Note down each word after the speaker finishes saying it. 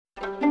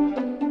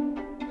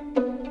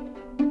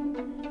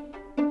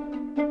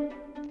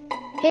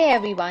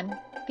everyone,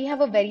 we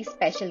have a very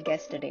special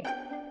guest today,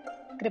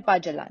 Kripa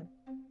Jalan.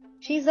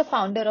 She is the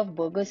founder of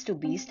Burgers to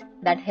Beast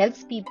that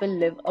helps people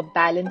live a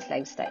balanced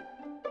lifestyle.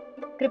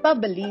 Kripa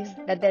believes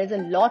that there is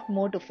a lot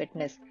more to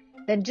fitness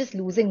than just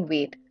losing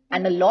weight,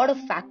 and a lot of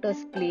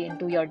factors play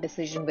into your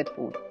decision with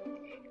food.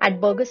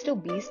 At Burgers to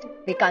Beast,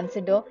 they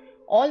consider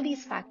all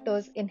these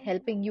factors in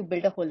helping you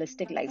build a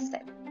holistic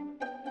lifestyle.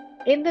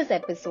 In this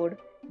episode,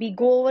 we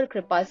go over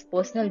Kripa's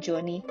personal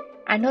journey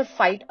and her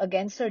fight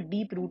against her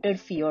deep rooted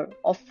fear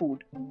of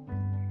food.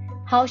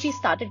 How she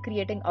started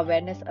creating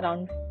awareness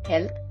around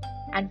health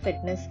and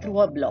fitness through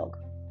her blog,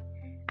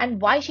 and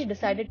why she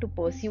decided to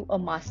pursue a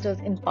master's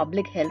in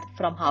public health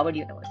from Harvard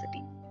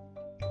University.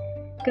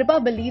 Kripa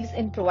believes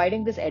in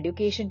providing this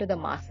education to the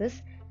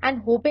masses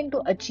and hoping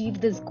to achieve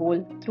this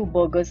goal through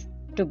Burgers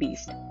to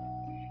Beast.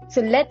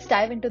 So let's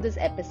dive into this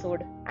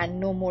episode and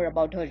know more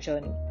about her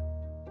journey.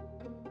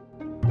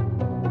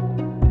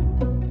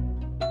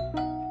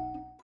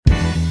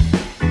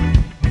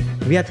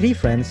 We are three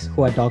friends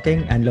who are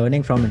talking and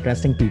learning from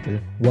interesting people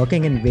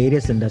working in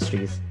various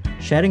industries,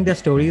 sharing their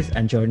stories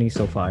and journeys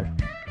so far.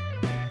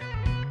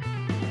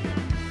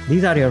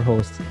 These are your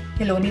hosts,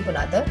 Hiloni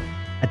Punadar,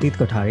 Atit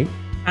Kothari,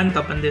 and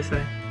Tapan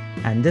Desai.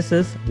 And this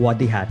is What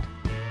the Hat.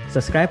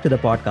 Subscribe to the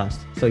podcast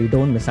so you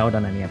don't miss out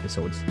on any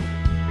episodes.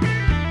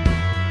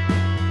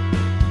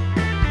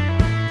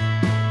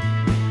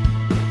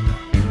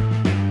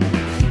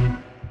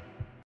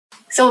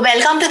 So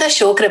welcome to the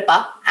show,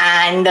 Kripa,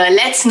 and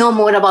let's know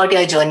more about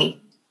your journey.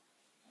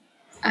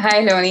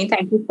 Hi, Loni.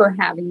 Thank you for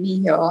having me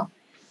here.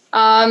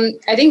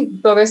 I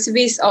think Burgers to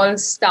Beast all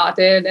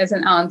started as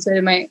an answer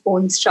to my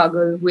own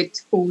struggle with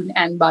food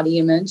and body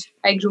image.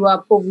 I grew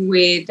up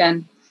overweight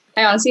and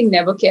I honestly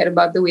never cared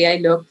about the way I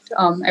looked.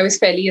 I was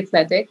fairly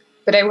athletic,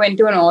 but I went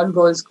to an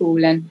all-girls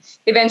school, and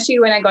eventually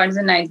when I got into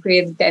the 9th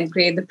grade, 10th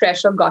grade, the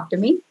pressure got to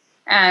me.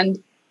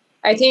 And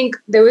I think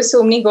there were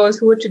so many girls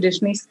who were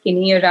traditionally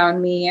skinny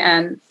around me,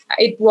 and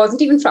it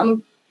wasn't even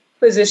from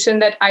a position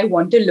that I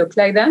want to look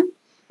like them.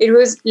 It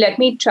was, let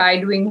me try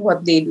doing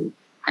what they do.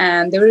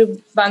 And there were a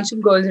bunch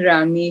of girls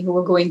around me who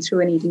were going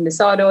through an eating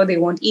disorder. They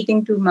weren't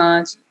eating too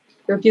much.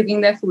 They were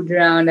puking their food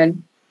around,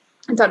 and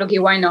I thought, okay,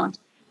 why not?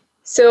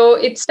 So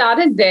it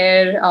started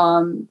there.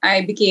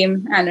 I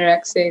became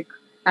anorexic.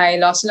 I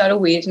lost a lot of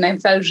weight and I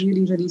felt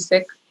really, really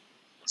sick.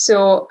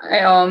 So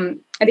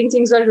I think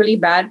things got really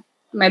bad.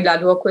 My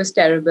blood work was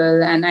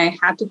terrible and I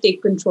had to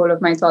take control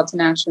of my thoughts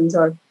and actions,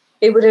 or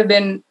it would have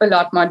been a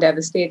lot more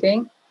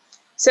devastating.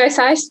 So I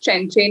started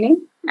strength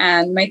training,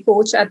 and my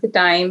coach at the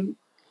time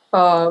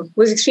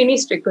was extremely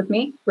strict with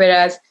me,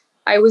 whereas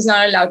I was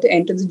not allowed to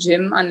enter the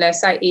gym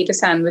unless I ate a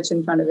sandwich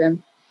in front of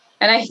him.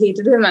 And I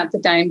hated him at the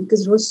time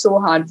because it was so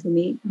hard for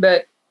me.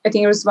 But I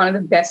think it was one of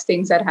the best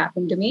things that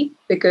happened to me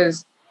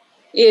because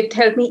it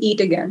helped me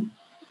eat again.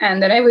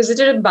 And then I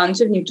visited a bunch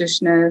of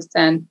nutritionists,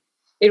 and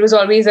it was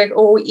always like,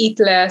 oh, eat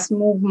less,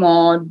 move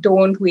more,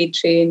 don't weight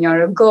train,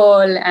 you're a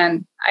girl.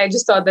 And I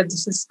just thought that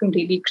this is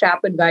completely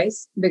crap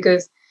advice,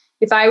 because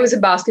if I was a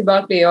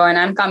basketball player and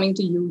I'm coming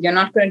to you, you're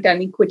not going to tell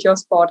me quit your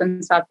sport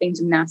and start playing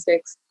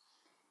gymnastics.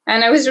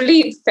 And I was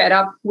really fed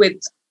up with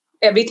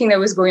everything that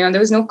was going on. There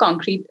was no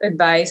concrete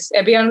advice.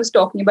 Everyone was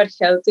talking about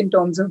health in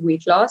terms of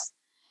weight loss.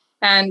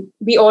 And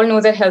we all know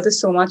that health is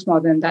so much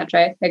more than that,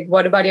 right? Like,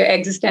 what about your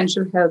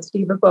existential health? Do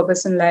you have a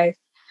purpose in life?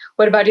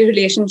 What about your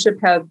relationship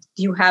health?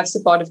 Do you have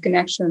supportive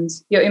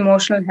connections? Your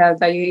emotional health?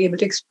 Are you able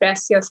to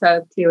express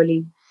yourself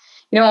clearly?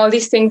 All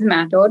these things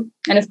mattered.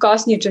 And of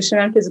course, nutrition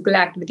and physical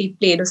activity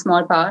played a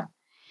small part.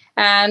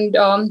 And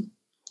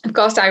of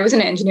course, I was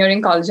in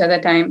engineering college at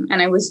that time,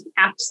 and I was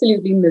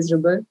absolutely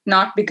miserable,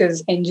 not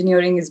because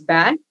engineering is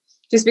bad,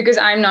 just because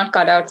I'm not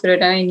cut out for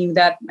it. And I knew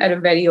that at a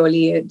very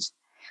early age.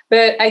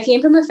 But I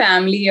came from a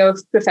family of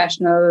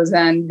professionals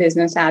and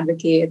business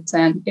advocates,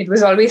 and it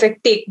was always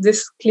like, take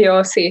this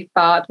clear, safe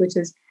path, which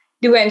is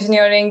do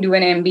engineering, do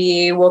an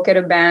MBA, work at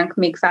a bank,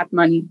 make fat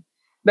money.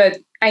 But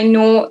I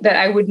know that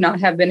I would not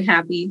have been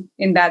happy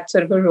in that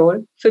sort of a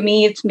role. For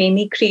me, it's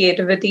mainly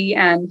creativity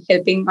and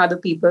helping other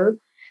people.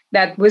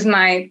 That was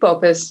my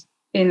purpose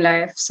in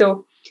life.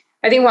 So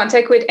I think once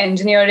I quit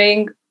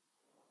engineering,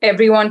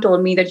 everyone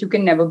told me that you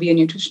can never be a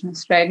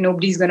nutritionist, right?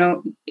 Nobody's going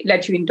to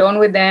let you intern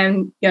with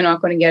them. You're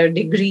not going to get a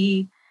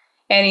degree,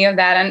 any of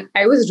that. And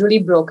I was really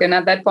broken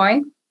at that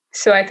point.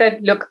 So I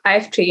thought, look,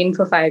 I've trained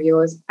for 5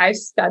 years. I've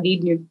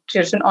studied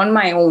nutrition on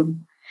my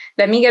own.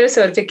 Let me get a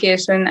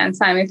certification, and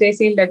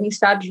simultaneously, let me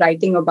start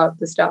writing about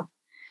the stuff.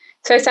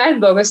 So I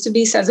started Burgers to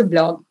Beast as a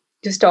blog,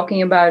 just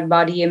talking about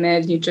body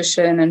image,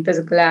 nutrition, and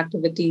physical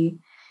activity,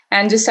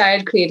 and just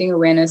started creating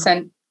awareness.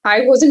 And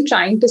I wasn't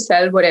trying to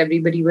sell what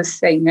everybody was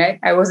saying, right?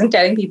 I wasn't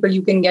telling people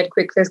you can get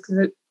quick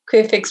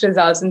fix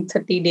results in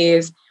 30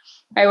 days.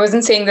 I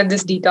wasn't saying that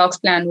this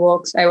detox plan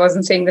works. I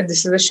wasn't saying that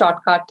this is a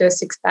shortcut to a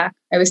six-pack.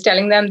 I was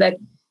telling them that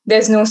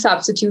there's no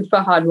substitute for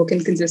hard work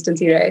and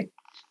consistency, right?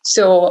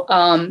 So,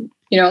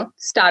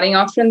 starting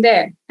off from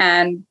there.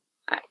 And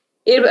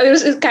it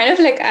was kind of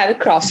like at a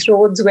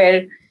crossroads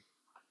where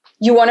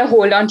you want to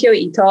hold on to your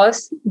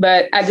ethos,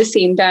 but at the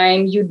same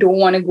time, you don't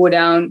want to go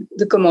down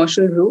the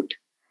commercial route.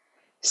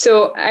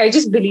 So I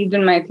just believed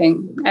in my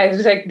thing. I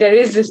was like, there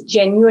is this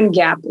genuine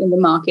gap in the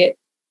market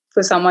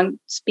for someone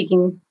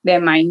speaking their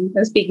mind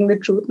and speaking the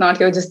truth, not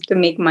here just to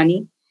make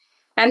money.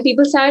 And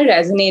people started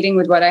resonating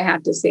with what I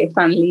had to say,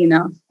 funnily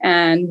enough.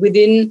 And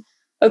within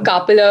a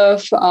couple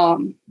of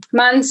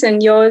months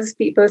and years,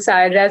 people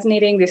started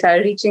resonating. They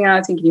started reaching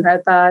out, saying, can you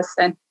help us?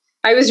 And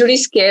I was really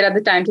scared at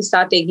the time to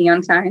start taking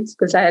on clients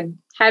because I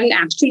hadn't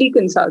actually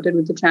consulted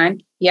with the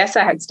client. Yes,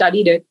 I had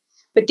studied it,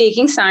 but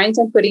taking science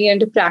and putting it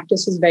into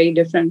practice was very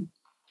different.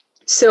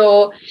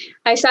 So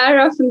I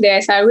started off from there. I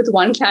started with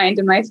one client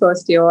in my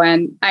first year,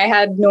 and I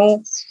had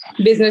no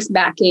business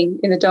backing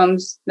in the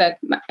terms that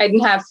I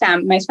didn't have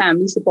my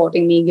family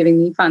supporting me, giving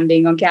me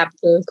funding or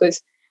capital,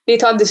 because they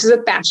thought this is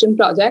a passion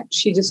project.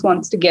 She just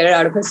wants to get it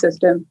out of her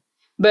system.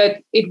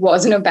 But it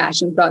wasn't a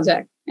passion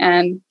project.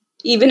 And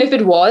even if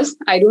it was,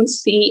 I don't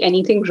see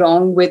anything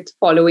wrong with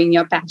following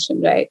your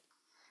passion, right?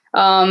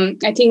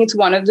 I think it's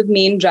one of the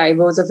main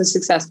drivers of a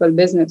successful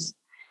business.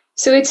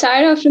 So it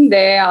started off from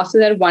there. After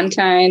that one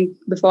client,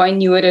 before I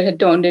knew it, it had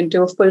turned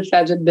into a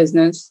full-fledged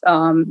business.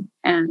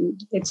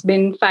 And it's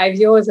been 5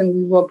 years and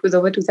we worked with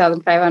over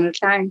 2,500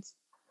 clients.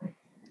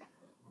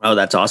 Oh,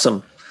 that's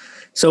awesome.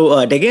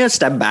 So taking a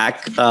step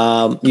back,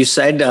 you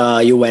said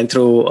you went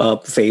through a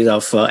phase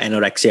of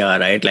anorexia,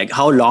 right? Like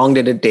how long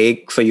did it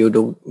take for you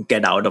to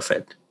get out of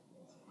it?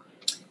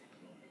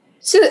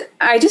 So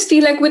I just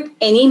feel like with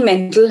any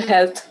mental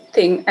health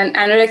thing, and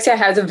anorexia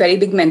has a very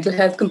big mental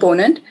health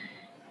component,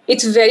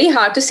 it's very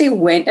hard to say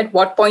when, at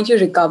what point you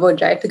recovered,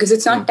 right? Because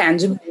it's not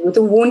tangible. With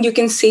a wound, you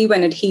can see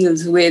when it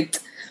heals.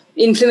 With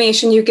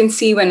inflammation, you can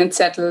see when it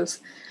settles.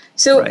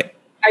 So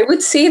I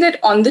would say that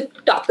on the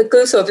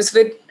topical surface of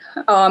it,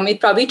 it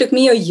probably took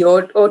me a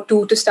year or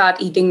two to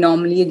start eating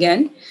normally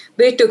again.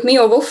 But it took me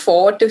over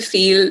 4 to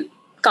feel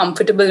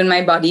comfortable in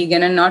my body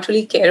again and not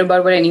really care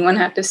about what anyone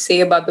had to say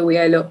about the way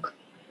I look.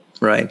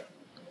 Right.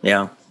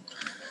 Yeah.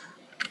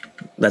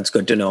 That's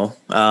good to know.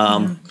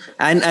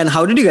 And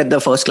how did you get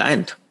the first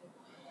client?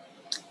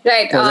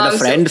 Right. Was it a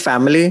friend,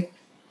 family?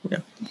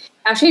 Yeah.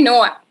 Actually,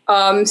 no.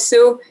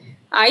 So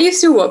I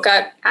used to work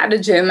at a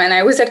gym, and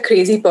I was that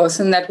crazy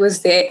person that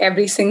was there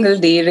every single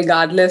day,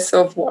 regardless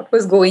of what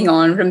was going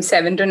on from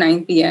 7 to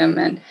 9 p.m.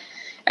 And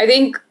I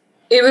think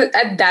it was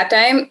at that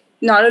time,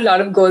 not a lot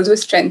of girls were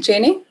strength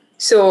training.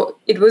 So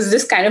it was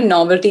this kind of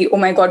novelty. Oh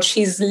my God,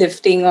 she's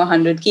lifting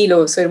 100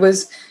 kilos. So it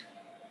was,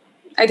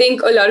 I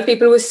think a lot of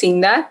people were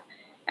seeing that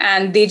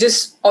and they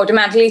just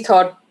automatically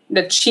thought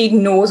that she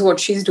knows what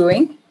she's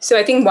doing. So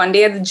I think one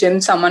day at the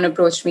gym, someone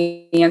approached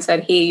me and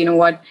said, hey, you know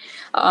what?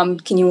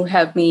 Can you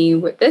help me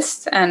with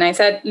this? And I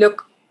said,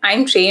 look,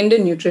 I'm trained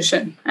in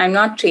nutrition. I'm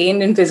not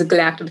trained in physical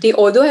activity,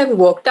 although I've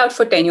worked out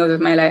for 10 years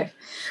of my life.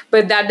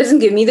 But that doesn't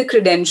give me the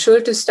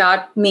credential to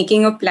start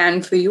making a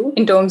plan for you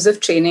in terms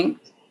of training.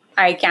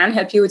 I can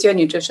help you with your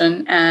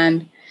nutrition.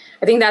 And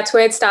I think that's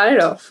where it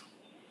started off.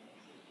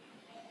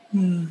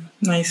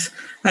 Nice.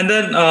 And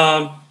then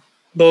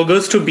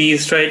Burgers to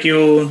Beast, right?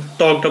 You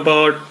talked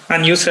about,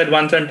 and you said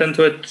one sentence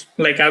which,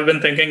 like, I've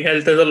been thinking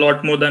health is a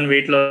lot more than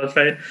weight loss,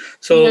 right?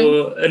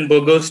 So in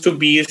Burgers to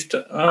Beast,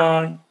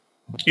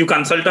 you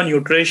consult on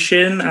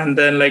nutrition, and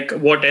then like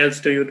what else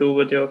do you do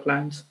with your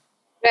clients?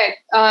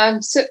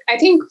 Right. So I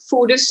think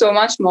food is so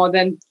much more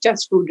than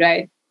just food,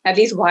 right? At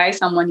least why is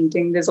someone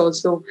eating? There's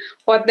also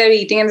what they're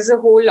eating, and there's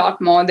a whole lot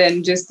more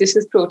than just this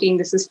is protein,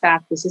 this is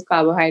fat, this is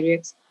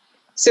carbohydrates.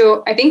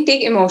 So I think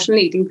take emotional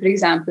eating, for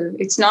example.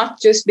 It's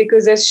not just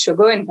because there's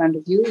sugar in front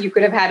of you. You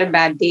could have had a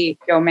bad day.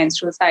 Your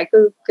menstrual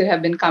cycle could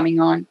have been coming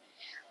on.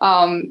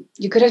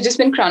 You could have just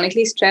been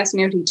chronically stressed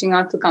and you're reaching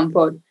out for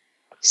comfort.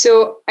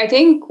 So I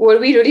think what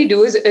we really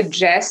do is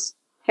address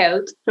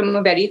health from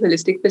a very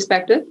holistic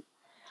perspective.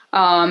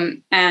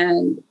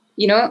 And,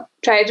 you know,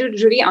 try to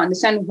really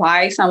understand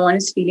why someone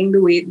is feeling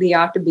the way they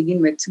are to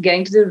begin with. So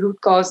getting to the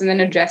root cause and then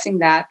addressing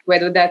that,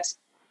 whether that's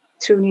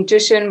through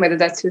nutrition, whether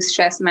that's through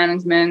stress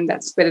management,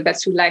 whether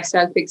that's through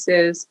lifestyle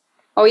fixes,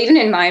 or even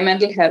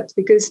environmental health,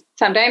 because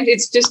sometimes it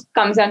just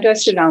comes down to our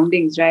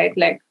surroundings, right?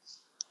 Like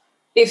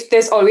if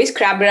there's always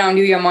crap around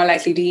you, you're more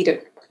likely to eat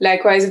it.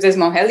 Likewise, if there's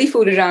more healthy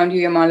food around you,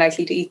 you're more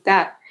likely to eat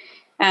that.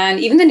 And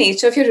even the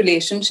nature of your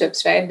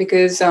relationships, right?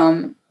 Because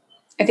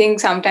I think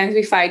sometimes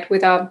we fight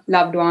with our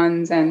loved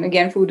ones, and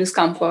again, food is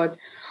comfort.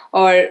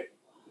 Or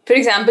for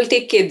example,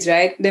 take kids,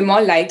 right? They're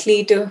more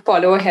likely to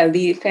follow a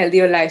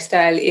healthier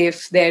lifestyle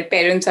if their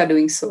parents are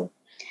doing so.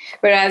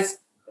 Whereas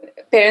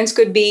parents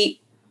could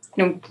be,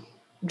 you know,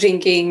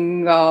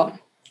 drinking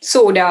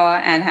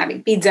soda and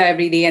having pizza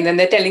every day, and then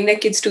they're telling their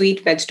kids to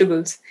eat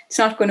vegetables. It's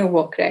not going to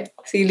work, right?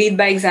 So you lead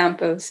by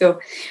example. So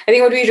I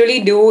think what we really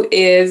do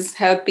is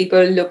help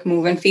people look,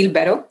 move, and feel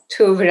better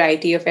through a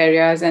variety of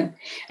areas. And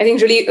I think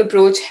really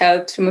approach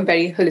health from a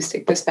very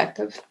holistic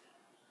perspective.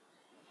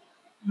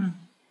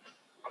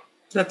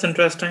 That's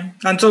interesting.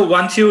 And so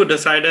once you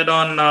decided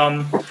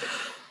on,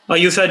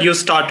 you said you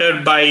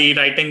started by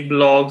writing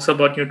blogs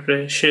about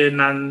nutrition,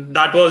 and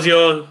that was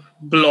your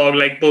blog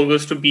like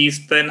Burgers to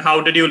Beast, then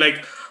how did you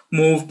like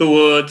move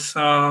towards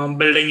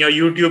building your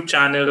YouTube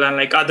channel and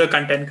like other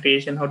content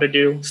creation? How did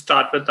you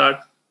start with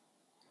that?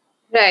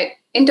 Right.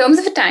 In terms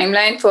of a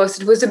timeline,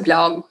 first it was a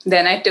blog.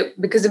 Then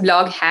because the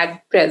blog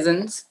had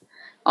presence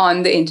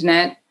on the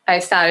internet, I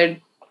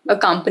started a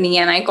company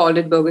and I called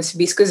it Burgers to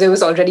Beast because there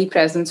was already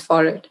presence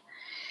for it.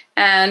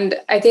 And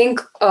I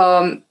think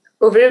over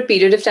a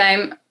period of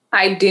time,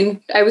 I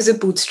was a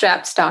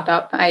bootstrap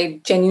startup. I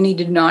genuinely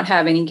did not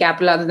have any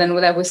capital other than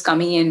what I was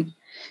coming in.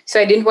 So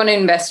I didn't want to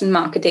invest in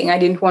marketing. I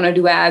didn't want to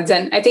do ads.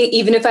 And I think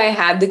even if I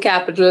had the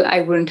capital,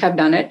 I wouldn't have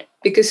done it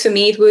because for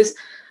me, it was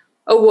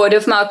a word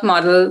of mouth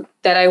model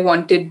that I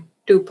wanted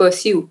to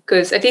pursue.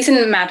 Because at least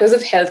in matters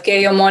of healthcare,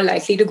 you're more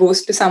likely to go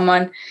to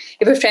someone.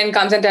 If a friend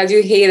comes and tells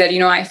you, hey, that,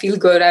 I feel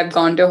good, I've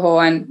gone to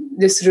her and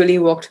this really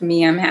worked for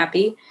me, I'm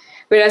happy.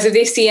 Whereas if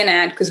they see an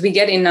ad, because we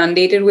get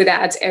inundated with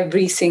ads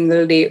every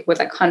single day with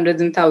like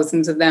hundreds and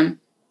thousands of them.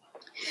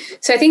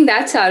 So I think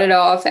that started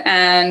off.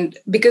 And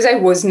because I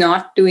was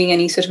not doing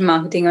any sort of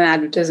marketing or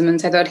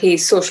advertisements, I thought, hey,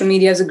 social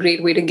media is a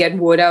great way to get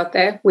word out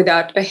there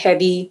without a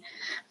heavy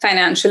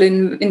financial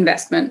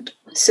investment.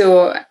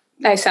 So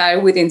I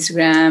started with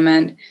Instagram,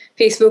 and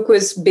Facebook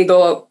was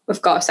bigger,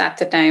 of course, at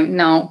the time.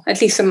 Now, at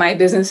least for my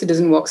business, it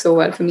doesn't work so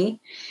well for me.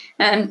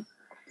 And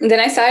then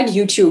I started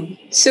YouTube.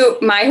 So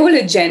my whole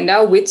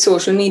agenda with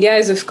social media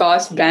is, of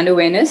course, brand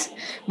awareness.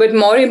 But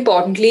more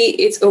importantly,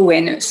 it's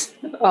awareness.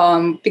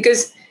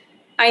 Because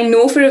I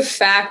know for a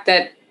fact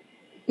that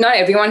not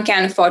everyone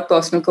can afford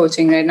personal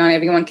coaching, right? Not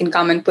everyone can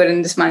come and put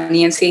in this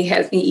money and say,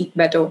 help me eat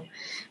better.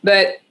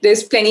 But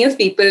there's plenty of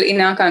people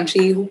in our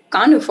country who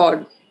can't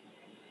afford,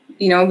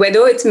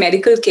 whether it's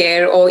medical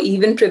care or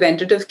even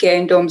preventative care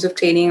in terms of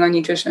training or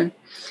nutrition.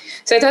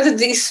 So I thought that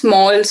these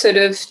small sort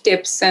of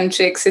tips and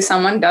tricks, if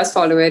someone does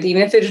follow it,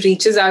 even if it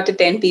reaches out to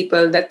 10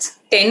 people, that's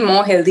 10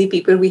 more healthy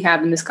people we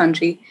have in this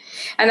country.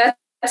 And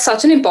that's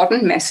such an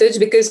important message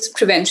because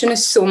prevention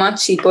is so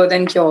much cheaper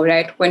than cure,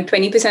 right? When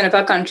 20% of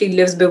our country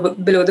lives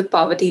below the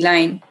poverty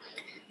line,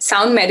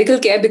 sound medical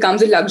care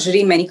becomes a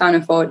luxury many can't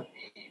afford.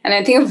 And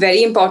I think a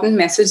very important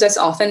message that's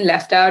often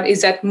left out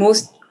is that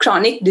most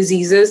chronic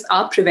diseases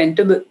are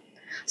preventable.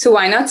 So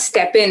why not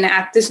step in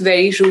at this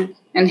very root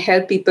and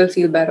help people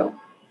feel better?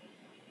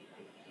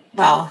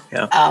 Wow.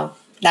 Yeah.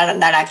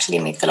 That actually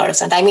makes a lot of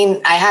sense. I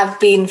mean, I have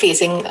been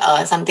facing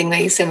something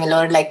very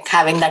similar, like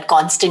having that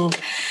constant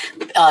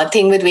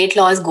thing with weight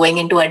loss, going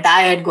into a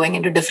diet, going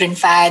into different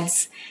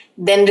fads,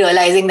 then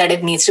realizing that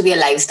it needs to be a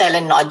lifestyle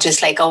and not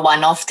just like a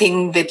one-off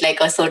thing with like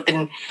a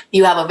certain,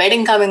 you have a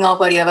wedding coming up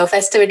or you have a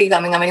festivity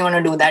coming up and you want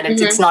to do that.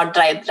 It's not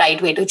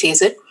right way to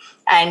chase it.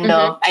 And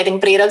I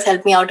think Prerak's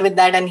helped me out with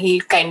that, and he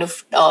kind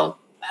of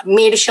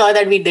made sure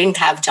that we didn't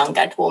have junk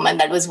at home. And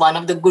that was one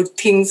of the good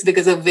things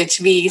because of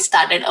which we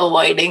started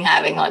avoiding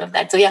having all of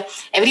that. So yeah,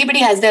 everybody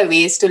has their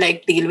ways to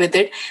like deal with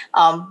it.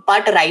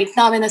 But right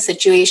now in a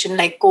situation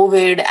like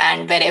COVID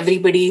and where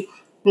everybody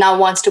now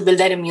wants to build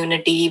their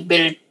immunity,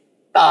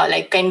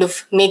 like kind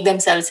of make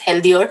themselves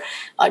healthier.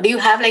 Do you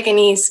have like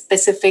any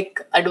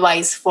specific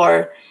advice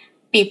for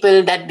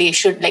people that they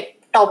should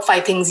like top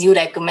 5 things you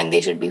recommend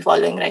they should be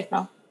following right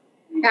now?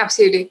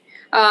 Absolutely.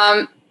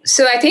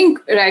 So I think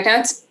right now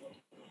it's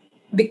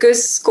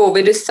because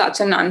COVID is such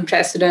an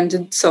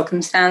unprecedented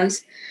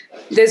circumstance,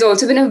 there's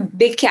also been a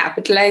big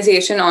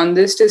capitalization on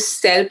this to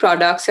sell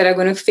products that are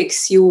going to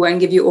fix you and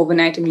give you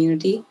overnight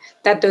immunity.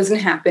 That doesn't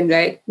happen,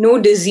 right? No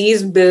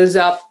disease builds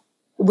up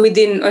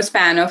within a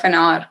span of an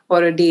hour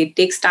or a day. It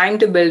takes time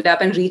to build up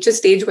and reach a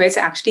stage where it's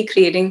actually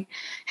creating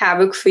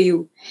havoc for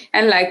you.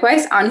 And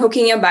likewise,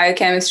 unhooking your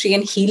biochemistry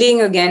and healing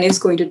again is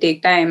going to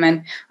take time.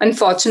 And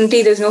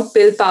unfortunately, there's no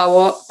pill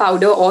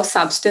powder or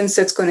substance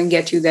that's going to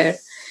get you there.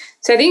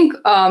 So I think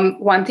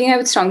one thing I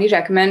would strongly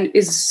recommend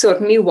is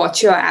certainly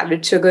watch your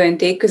added sugar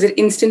intake because it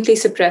instantly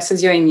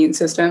suppresses your immune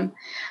system.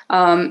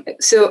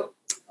 So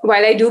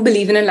while I do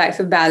believe in a life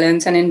of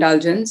balance and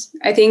indulgence,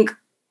 I think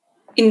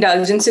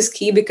indulgence is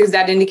key because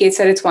that indicates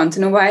that it's once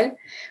in a while.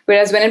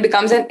 Whereas when it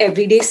becomes an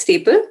everyday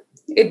staple,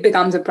 it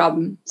becomes a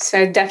problem.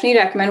 So I definitely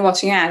recommend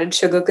watching your added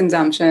sugar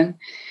consumption.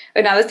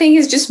 Another thing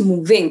is just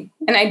moving.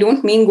 And I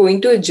don't mean going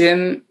to a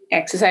gym,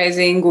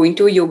 exercising, going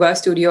to a yoga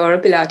studio or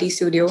a Pilates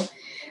studio.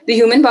 The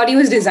human body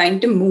was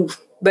designed to move.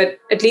 But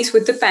at least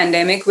with the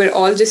pandemic, we're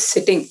all just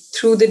sitting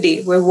through the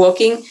day. We're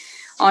working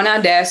on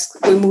our desk.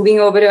 We're moving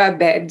over to our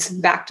beds,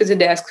 back to the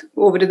desk,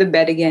 over to the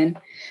bed again.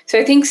 So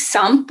I think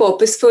some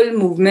purposeful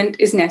movement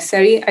is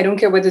necessary. I don't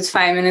care whether it's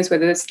 5 minutes,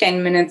 whether it's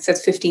 10 minutes,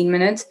 that's 15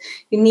 minutes.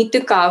 You need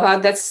to carve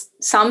out that's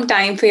some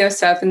time for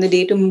yourself in the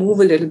day to move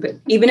a little bit,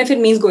 even if it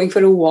means going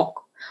for a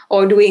walk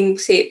or doing,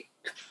 say,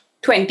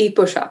 20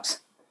 push-ups.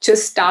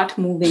 Just start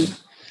moving.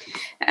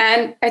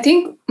 And I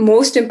think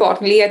most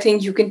importantly, I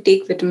think you can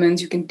take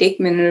vitamins, you can take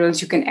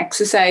minerals, you can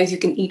exercise, you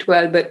can eat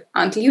well, but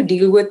until you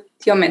deal with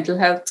your mental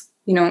health,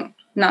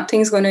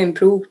 nothing's going to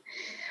improve.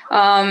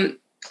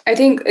 I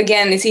think,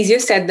 again, it's easier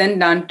said than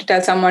done to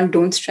tell someone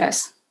don't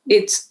stress.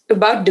 It's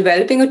about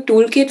developing a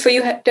toolkit for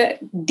you to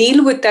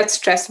deal with that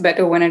stress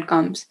better when it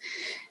comes.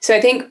 So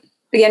I think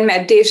again,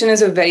 meditation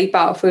is a very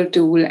powerful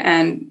tool,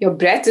 and your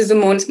breath is the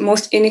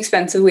most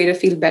inexpensive way to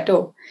feel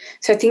better.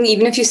 So I think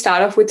even if you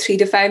start off with 3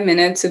 to 5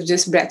 minutes of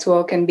just breath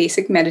work and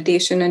basic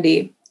meditation a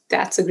day,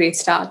 that's a great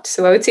start.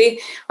 So I would say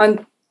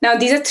now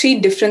these are 3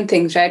 different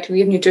things, right? We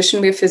have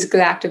nutrition, we have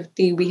physical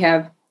activity, we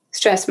have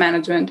stress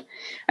management.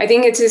 I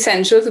think it's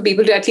essential for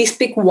people to at least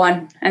pick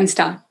one and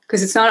start,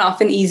 because it's not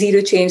often easy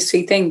to change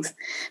 3 things,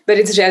 but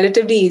it's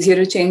relatively easier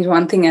to change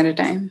one thing at a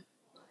time.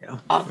 Yeah,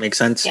 makes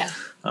sense. Yeah.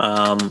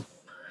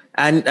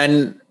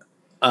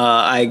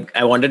 I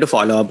wanted to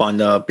follow up on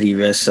the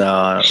previous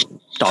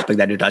topic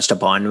that you touched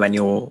upon when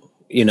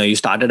you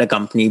started a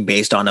company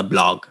based on a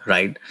blog,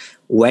 right?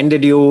 When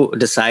did you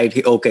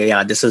decide, okay,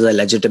 yeah, this is a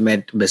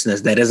legitimate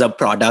business. There is a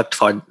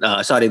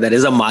there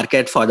is a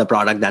market for the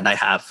product that I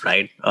have,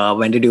 right?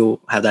 When did you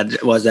have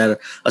that? Was there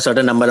a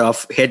certain number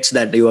of hits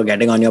that you were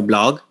getting on your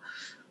blog,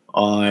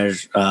 or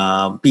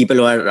people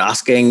were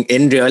asking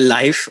in real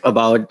life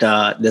about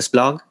this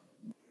blog?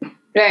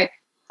 Right.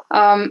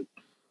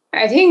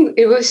 I think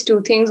it was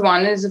 2 things.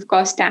 One is, of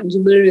course,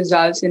 tangible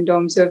results in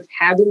terms of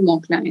having more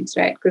clients,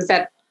 right? Because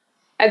that,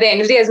 at the end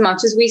of the day, as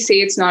much as we say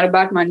it's not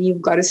about money,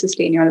 you've got to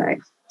sustain your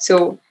life.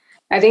 So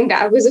I think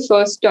that was the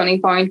first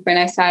turning point when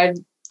I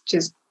started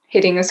just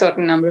hitting a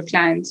certain number of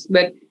clients.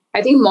 But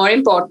I think more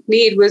importantly,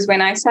 it was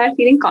when I started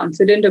feeling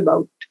confident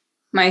about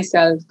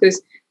myself. Because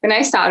when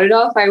I started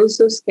off, I was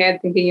so scared,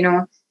 thinking,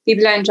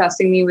 people are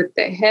entrusting me with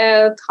their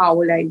health. How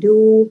will I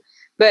do?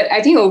 But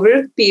I think over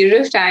a period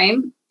of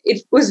time,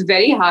 it was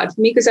very hard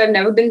for me because I've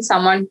never been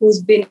someone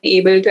who's been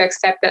able to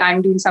accept that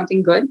I'm doing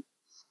something good.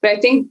 But I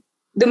think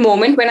the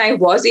moment when I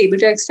was able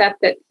to accept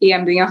that, hey,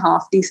 I'm doing a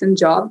half decent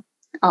job,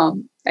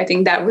 I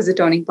think that was a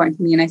turning point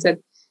for me. And I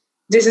said,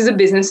 this is a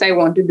business I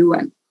want to do.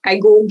 And I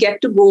get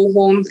to go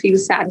home, feel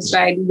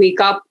satisfied, wake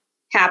up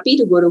happy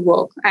to go to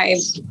work. I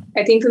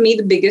think for me,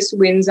 the biggest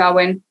wins are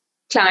when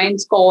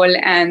clients call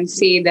and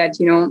say that,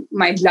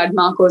 my blood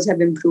markers have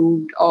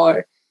improved,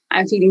 or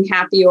I'm feeling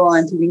happier,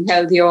 I'm feeling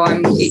healthier,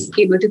 I'm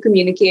able to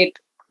communicate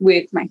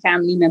with my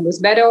family members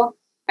better.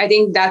 I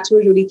think that's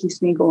what really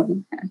keeps me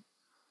going.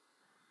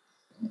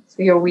 So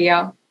here we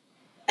are.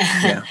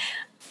 Yeah.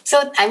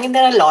 So,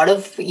 there are a lot of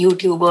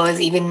YouTubers,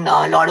 even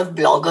a lot of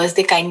bloggers,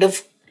 they kind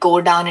of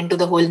go down into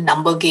the whole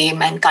number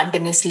game and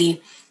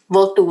continuously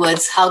work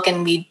towards how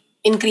can we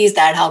increase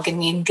that? How can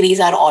we increase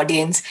our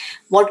audience?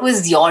 What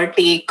was your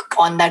take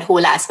on that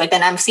whole aspect?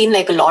 And I've seen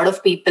a lot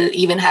of people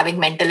even having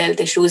mental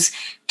health issues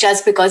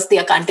just because they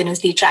are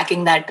continuously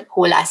tracking that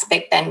whole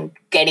aspect and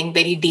getting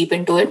very deep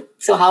into it.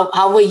 So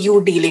how were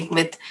you dealing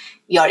with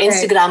your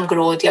Instagram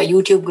growth, your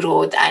YouTube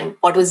growth, and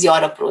what was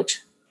your approach?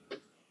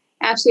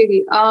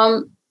 Absolutely.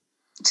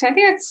 So I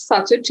think that's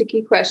such a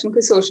tricky question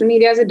because social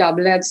media is a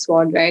double-edged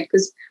sword, right?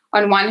 Because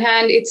on one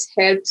hand, it's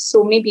helped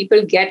so many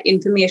people get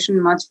information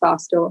much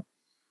faster.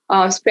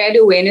 Spread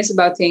awareness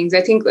about things.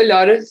 I think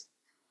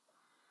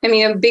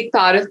a big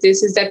part of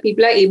this is that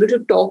people are able to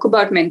talk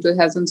about mental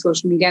health on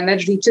social media, and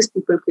that reaches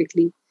people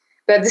quickly.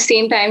 But at the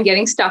same time,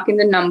 getting stuck in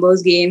the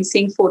numbers game,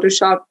 seeing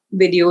Photoshop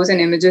videos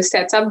and images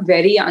sets up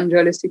very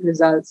unrealistic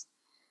results.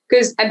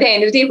 Because at the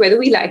end of the day, whether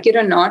we like it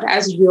or not,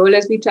 as real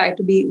as we try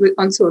to be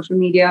on social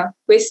media,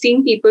 we're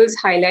seeing people's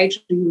highlight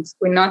reels.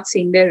 We're not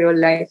seeing their real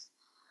life.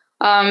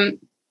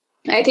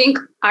 I think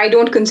I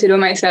don't consider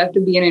myself to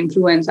be an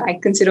influencer. I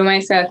consider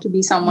myself to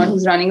be someone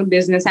who's running a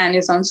business and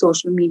is on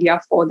social media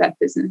for that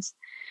business,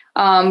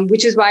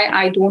 which is why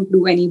I don't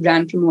do any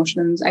brand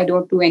promotions. I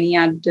don't do any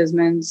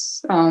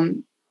advertisements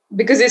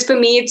because for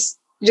me, it's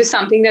just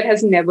something that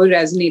has never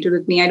resonated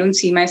with me. I don't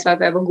see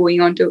myself ever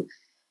going onto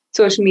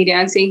social media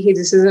and saying, hey,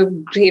 this is a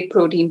great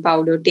protein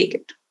powder, take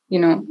it.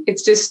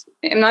 It's just,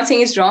 I'm not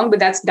saying it's wrong, but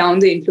that's down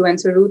the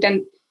influencer route.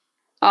 And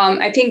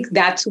I think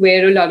that's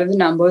where a lot of the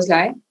numbers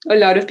lie. A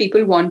lot of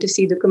people want to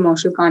see the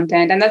commercial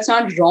content, and that's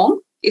not wrong.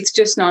 It's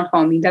just not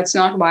for me. That's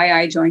not why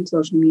I joined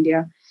social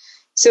media.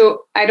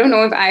 So I don't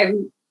know if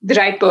I'm the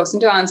right person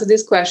to answer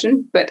this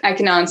question, but I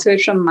can answer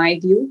it from my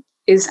view.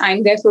 Is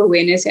I'm there for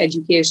awareness,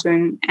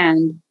 education,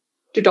 and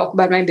to talk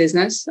about my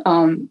business.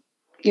 And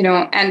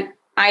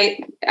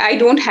I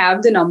don't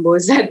have the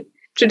numbers that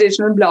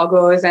traditional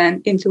bloggers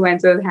and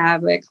influencers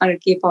have, like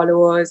 100K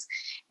followers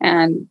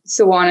and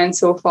so on and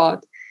so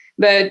forth.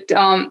 But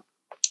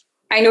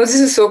I know this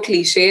is so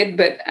cliched,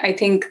 but I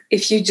think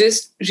if you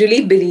just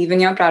really believe in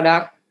your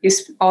product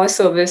or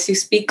service, you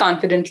speak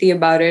confidently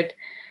about it,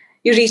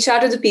 you reach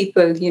out to the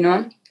people,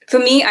 For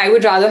me, I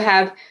would rather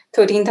have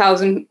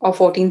 13,000 or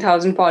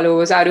 14,000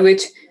 followers, out of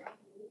which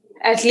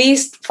at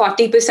least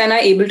 40% are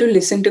able to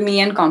listen to me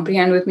and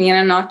comprehend with me and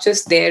are not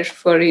just there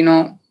for,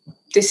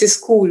 this is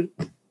cool,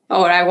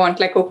 or I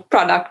want like a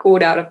product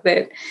code out of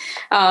it.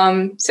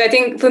 So I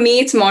think for me,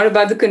 it's more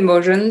about the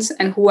conversions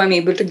and who I'm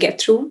able to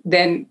get through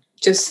than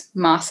just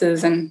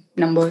masses and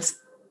numbers.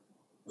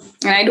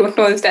 And I don't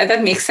know if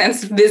that makes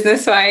sense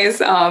business-wise,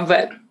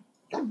 but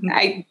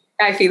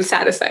I feel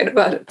satisfied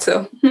about it.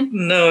 So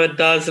no, it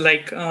does.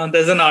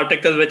 There's an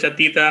article which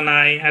Atita and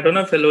I don't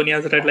know if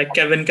Elonia has read,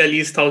 Kevin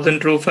Kelly's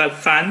 1,000 True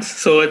Fans.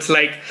 So it's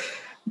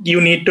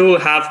you need to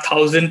have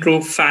 1,000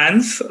 true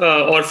fans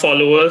or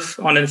followers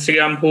on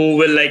Instagram who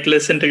will like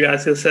listen to you,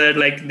 as you said,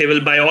 like they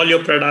will buy all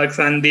your products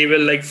and they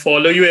will like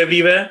follow you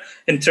everywhere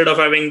instead of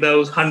having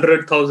those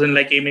 100,000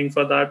 like aiming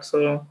for that.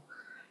 So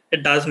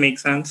it does make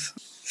sense.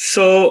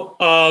 So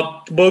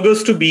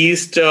Burgers to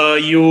Beast,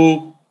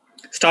 you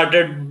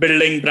started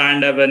building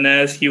brand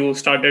awareness, you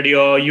started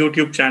your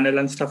YouTube channel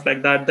and stuff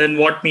like that. Then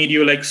what made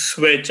you like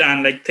switch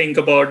and like think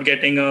about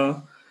getting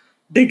a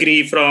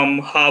degree from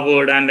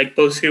Harvard and like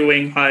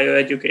pursuing higher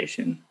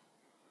education?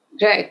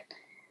 Right.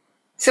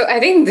 So I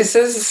think this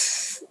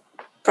is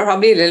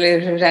probably a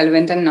little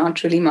irrelevant and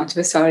not really much of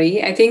a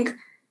story. I think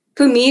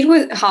for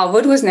me,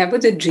 Harvard was never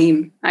the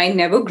dream. I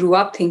never grew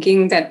up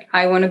thinking that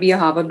I want to be a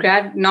Harvard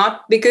grad,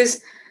 not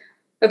because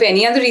of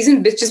any other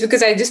reason, but just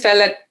because I just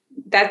felt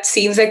that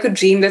seems like a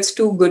dream that's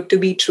too good to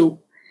be true.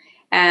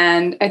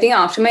 And I think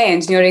after my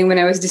engineering, when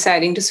I was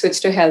deciding to switch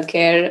to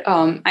healthcare,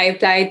 I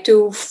applied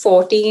to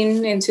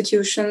 14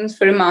 institutions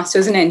for a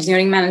master's in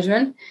engineering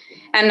management,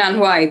 and none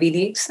were Ivy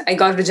Leagues. I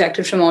got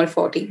rejected from all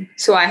 14.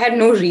 So I had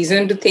no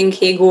reason to think,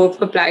 hey, go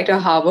apply to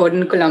Harvard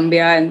and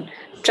Columbia and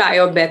try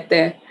your bet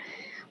there.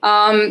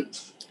 I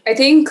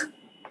think,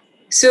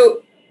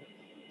 so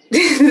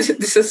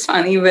this is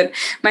funny, but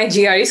my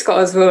GRE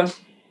scores were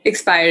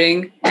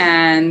expiring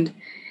and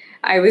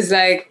I was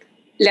like,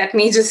 let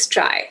me just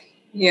try.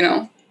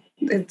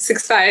 It's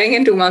expiring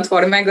in 2 months.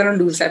 What am I going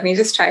to lose? Let me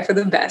just try for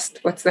the best.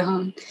 What's the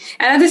harm?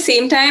 And at the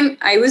same time,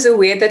 I was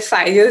aware that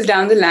 5 years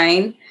down the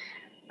line,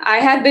 I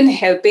had been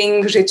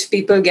helping rich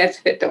people get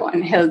fitter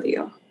and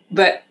healthier.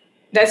 But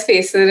let's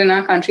face it, in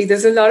our country,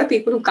 there's a lot of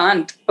people who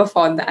can't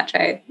afford that,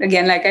 right?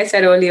 Again, like I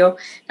said earlier,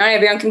 not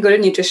everyone can go to a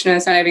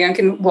nutritionist, not everyone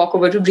can walk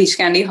over to Breach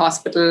Candy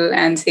Hospital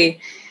and say,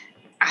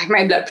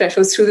 my blood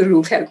pressure is through the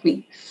roof, help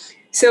me.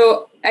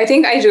 So I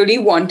think I really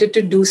wanted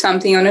to do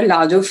something on a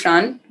larger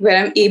front where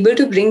I'm able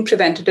to bring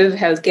preventative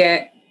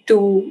healthcare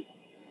to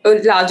a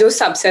larger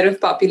subset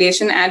of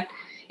population at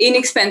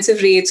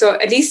inexpensive rates,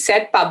 or at least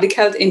set public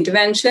health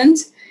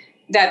interventions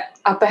that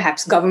are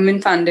perhaps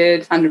government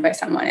funded by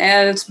someone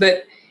else.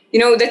 But,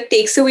 that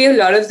takes away a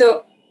lot of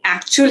the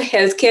actual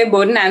healthcare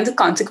burden and the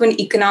consequent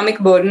economic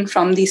burden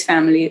from these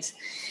families.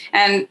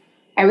 And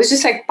I was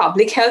just like,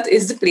 public health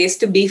is the place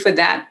to be for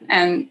that.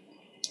 And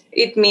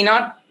it may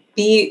not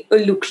be a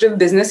lucrative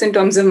business in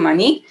terms of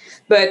money,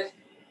 but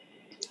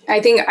I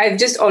think I've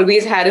just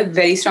always had a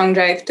very strong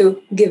drive to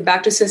give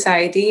back to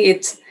society.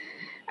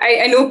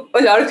 I know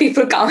a lot of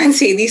people come and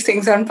say these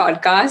things on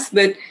podcasts,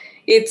 but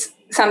it's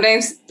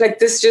sometimes like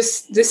this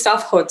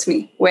stuff hurts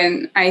me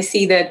when I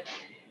see that,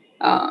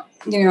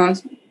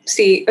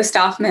 say a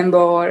staff member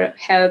or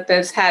help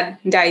has had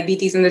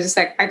diabetes and they're just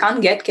like, I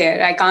can't get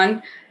care. I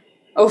can't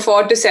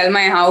afford to sell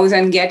my house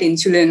and get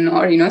insulin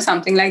or,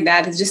 something like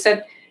that. It's just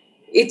that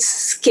it's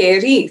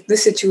scary, the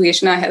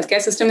situation. Our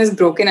healthcare system is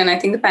broken, and I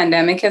think the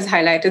pandemic has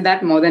highlighted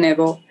that more than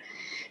ever.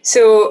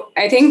 So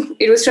I think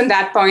it was from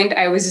that point,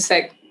 I was just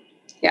like,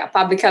 yeah,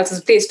 public health is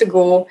a place to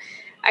go.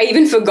 I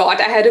even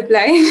forgot I had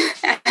applied.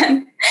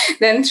 And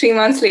then 3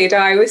 months later,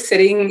 I was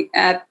sitting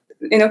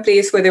in a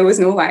place where there was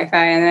no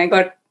Wi-Fi, and I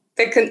got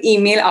like an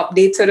email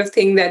update sort of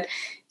thing that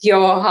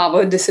your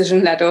Harvard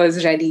decision letter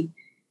is ready.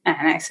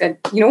 And I said,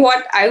 you know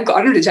what? I've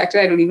gotten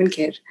rejected. I don't even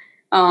care.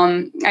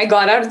 I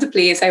got out of the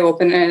place, I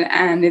opened it,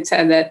 and it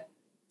said that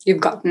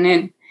you've gotten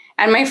in.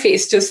 And my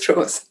face just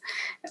froze.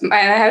 I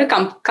had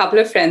a couple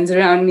of friends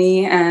around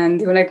me, and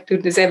they were like,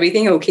 dude, is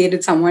everything okay?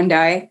 Did someone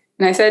die?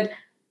 And I said,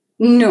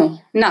 no,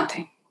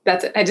 nothing.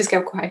 That's it. I just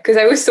kept quiet because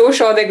I was so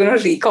sure they're going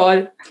to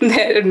recall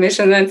their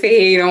admission and say,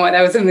 hey, you know what,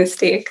 that was a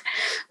mistake.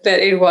 But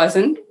it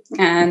wasn't.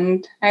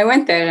 And I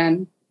went there,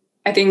 and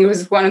I think it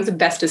was one of the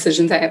best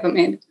decisions I ever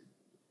made.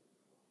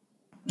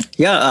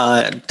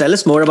 Yeah, tell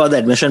us more about the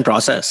admission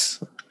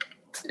process.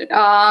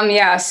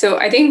 So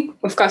I think,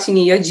 of course, you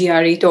need your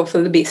GRE,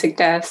 TOEFL, the basic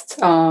tests.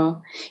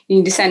 You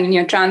need to send in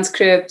your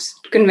transcripts,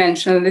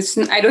 conventional.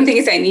 I don't think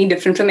it's any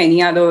different from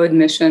any other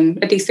admission,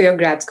 at least for your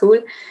grad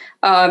school.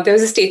 There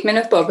was a statement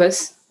of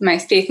purpose. My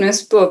statement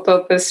of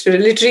purpose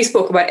literally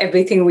spoke about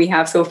everything we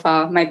have so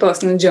far, my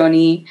personal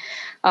journey,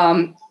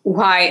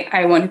 why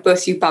I want to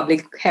pursue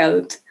public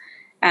health.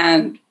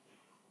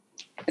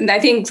 And I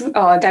think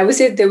that was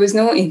it. There was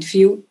no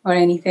interview or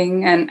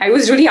anything. And I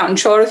was really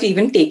unsure of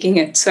even taking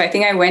it. So I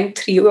think I went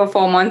 3 or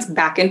 4 months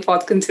back and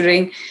forth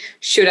considering,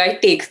 should I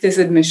take this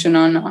admission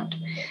or not?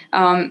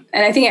 And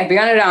I think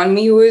everyone around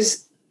me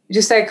was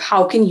just like,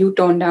 how can you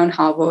turn down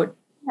Harvard?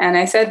 And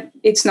I said,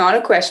 it's not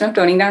a question of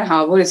turning down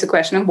Harvard. It's a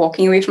question of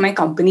walking away from my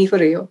company for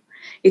a year.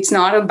 It's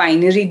not a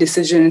binary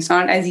decision. It's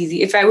not as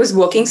easy. If I was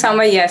working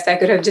somewhere, yes, I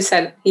could have just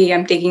said, hey,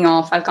 I'm taking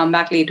off. I'll come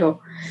back later.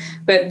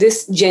 But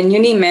this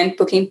genuinely meant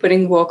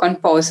putting work on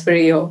pause for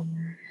a year.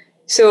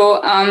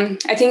 So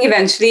I think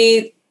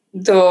eventually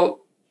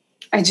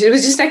it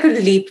was just like a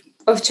leap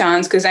of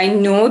chance because I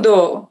know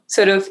the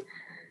sort of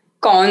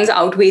cons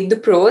outweighed the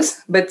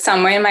pros, but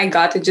somewhere in my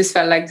gut, it just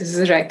felt like this is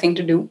the right thing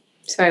to do.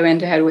 So I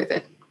went ahead with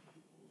it.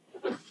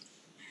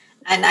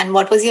 And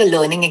what was your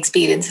learning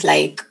experience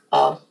like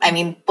I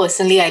mean,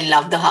 personally, I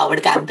love the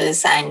Harvard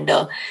campus, and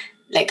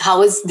how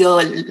was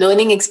the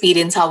learning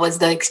experience? How was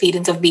the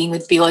experience of being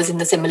with peers in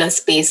the similar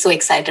space? So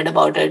excited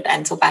about it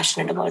and so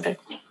passionate about it.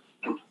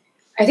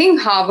 I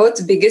think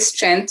Harvard's biggest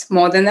strength,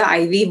 more than the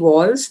Ivy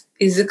walls,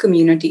 is the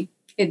community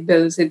it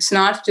builds. It's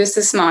not just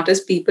the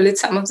smartest people,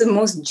 it's some of the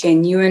most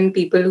genuine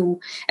people who,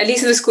 at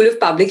least in the School of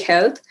Public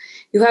Health,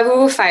 you have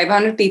over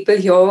 500 people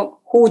here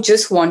who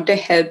just want to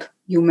help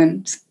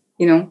humans,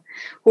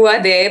 who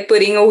are there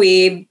putting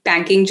away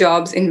banking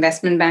jobs,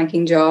 investment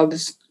banking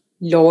jobs,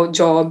 law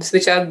jobs,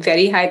 which are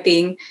very high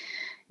paying,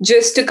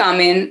 just to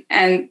come in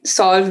and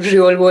solve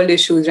real world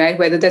issues, right?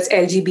 Whether that's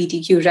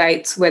LGBTQ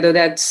rights, whether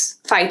that's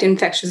fight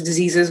infectious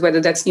diseases,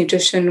 whether that's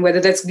nutrition, whether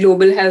that's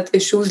global health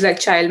issues like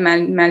child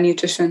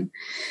malnutrition.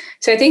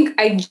 So I think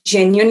I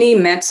genuinely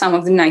met some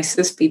of the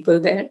nicest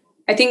people there.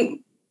 I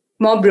think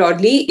more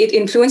broadly, it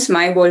influenced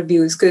my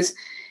worldviews because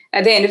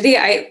at the end of the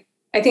day,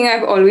 I think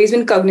I've always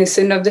been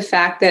cognizant of the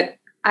fact that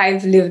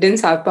I've lived in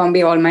South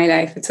Bombay all my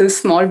life. It's a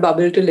small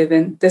bubble to live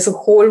in. There's a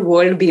whole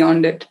world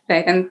beyond it,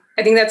 right? And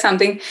I think that's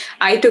something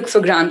I took for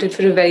granted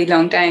for a very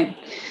long time.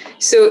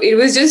 So it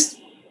was just,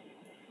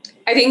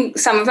 I think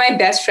some of my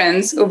best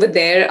friends over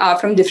there are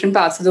from different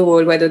parts of the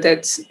world, whether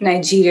that's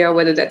Nigeria,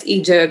 whether that's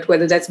Egypt,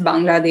 whether that's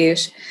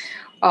Bangladesh,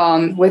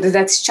 whether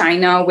that's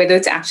China, whether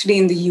it's actually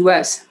in the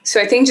US.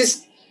 So I think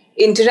just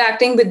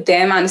interacting with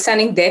them,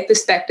 understanding their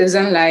perspectives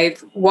on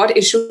life, what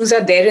issues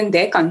are there in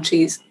their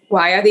countries,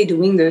 why are they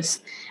doing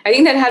this? I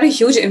think that had a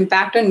huge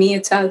impact on me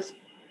itself.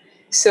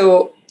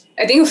 So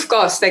I think, of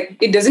course,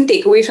 it doesn't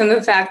take away from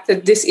the fact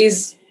that this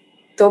is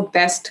the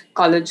best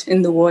college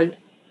in the world.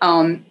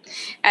 And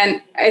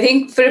I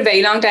think for a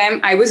very long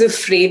time, I was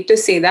afraid to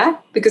say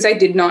that because I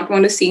did not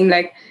want to seem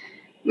like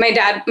my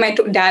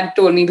dad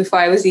told me before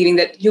I was leaving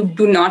that you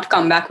do not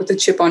come back with a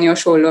chip on your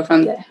shoulder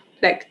from there.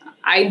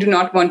 I do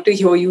not want to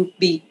hear you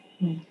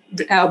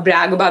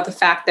brag about the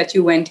fact that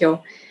you went here.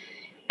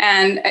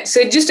 And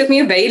so it just took me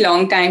a very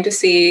long time to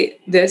say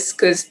this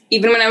because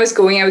even when I was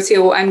going, I would say,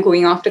 oh, I'm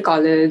going off to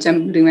college,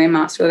 I'm doing my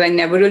master's. I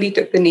never really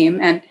took the name.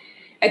 And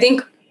I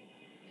think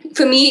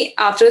for me,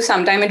 after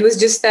some time, it was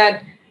just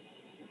that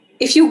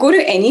if you go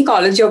to any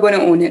college, you're going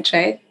to own it,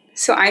 right?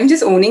 So I'm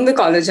just owning the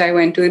college I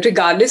went to,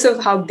 regardless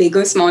of how big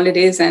or small it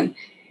is. And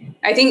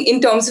I think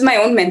in terms of my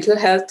own mental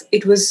health,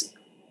 it was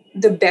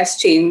the best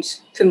change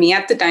for me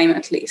at the time,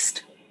 at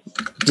least.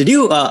 Did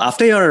you,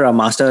 after your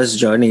master's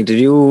journey, did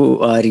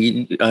you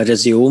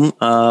resume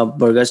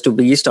Burgers to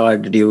Beast or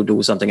did you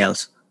do something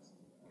else?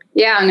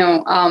 Yeah,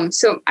 no.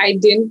 So I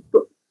didn't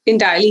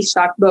entirely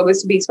shut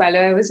Burgers to Beast while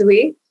I was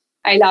away.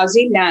 I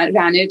largely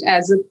ran it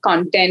as a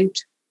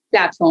content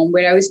platform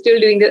where I was still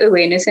doing the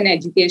awareness and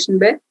education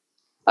bit,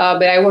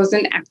 but I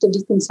wasn't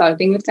actively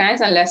consulting with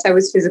clients unless I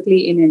was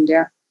physically in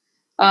India.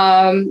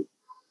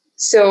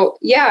 So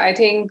yeah, I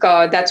think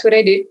that's what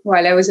I did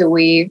while I was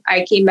away.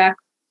 I came back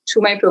to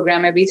my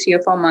program every 3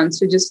 or 4 months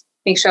to just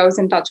make sure I was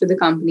in touch with the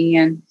company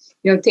and,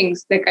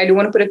 things like I don't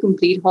want to put a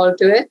complete halt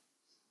to it.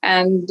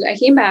 And I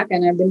came back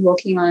and I've been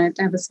working on it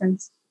ever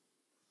since.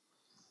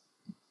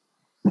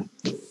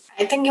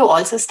 I think you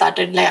also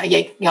started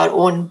your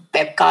own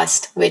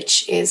webcast,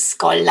 which is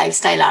called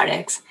Lifestyle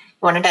RX. You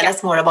want to tell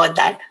us more about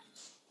that?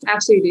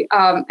 Absolutely.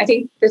 I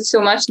think there's so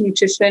much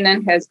nutrition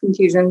and health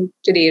confusion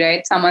today,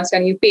 right? Someone's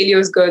telling you paleo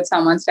is good.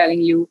 Someone's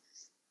telling you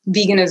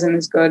veganism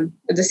is good.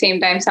 At the same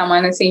time,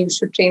 someone is saying you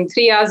should train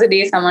 3 hours a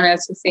day. Someone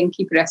else is saying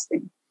keep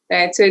resting,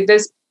 right? So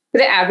for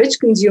the average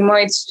consumer,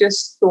 it's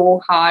just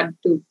so hard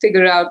to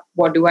figure out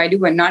what do I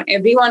do. And not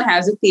everyone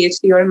has a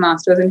PhD or a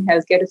master's in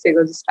healthcare to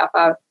figure this stuff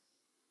out.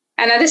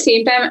 And at the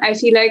same time, I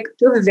feel like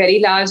to a very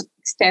large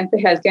extent, the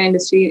healthcare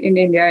industry in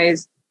India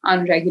is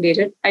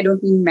unregulated. I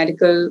don't mean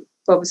medical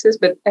purposes,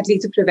 but at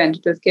least the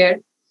preventative care.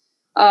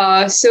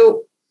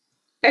 So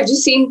I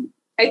just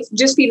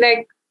feel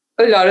like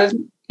a lot of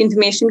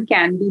information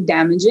can be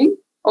damaging,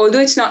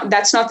 although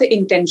that's not the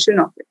intention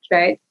of it,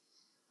 right?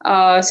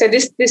 So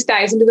this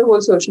ties into the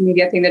whole social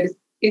media thing that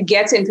it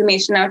gets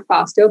information out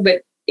faster,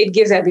 but it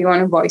gives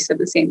everyone a voice at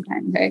the same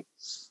time, right?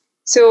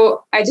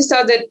 So I just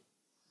thought that,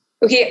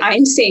 okay,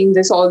 I'm saying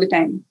this all the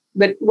time,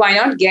 but why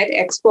not get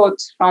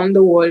experts from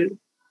the world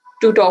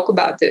to talk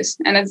about this?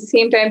 And at the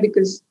same time,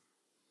 because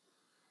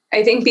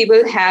I think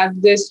people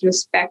have this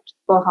respect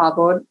for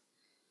Harvard.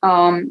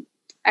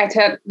 I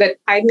thought that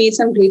I've made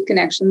some great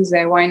connections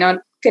there. Why not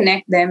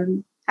connect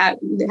them,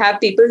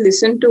 have people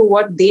listen to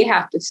what they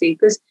have to say?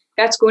 Because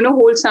that's going to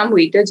hold some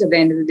weightage at the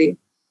end of the day.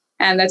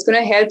 And that's going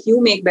to help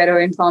you make better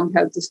informed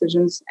health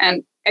decisions.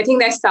 And I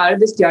think I started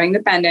this during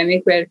the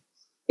pandemic where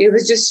it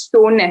was just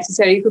so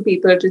necessary for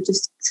people to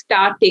just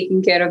start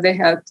taking care of their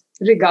health,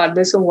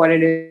 regardless of what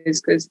it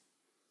is. Because,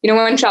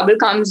 when trouble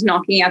comes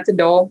knocking at the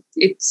door,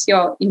 it's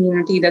your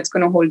immunity that's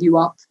going to hold you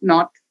up,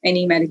 not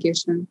any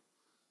medication.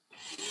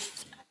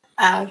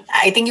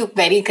 I think you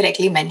very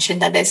correctly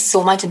mentioned that there's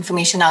so much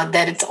information out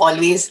there. It's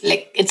always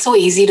it's so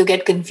easy to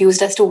get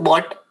confused as to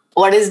what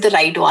is the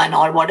right one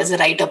or what is the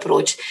right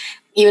approach.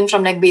 even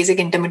from like basic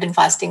intermittent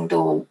fasting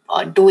to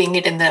doing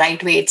it in the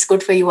right way, it's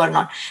good for you or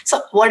not.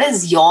 So what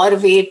is your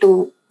way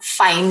to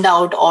find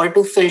out or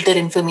to filter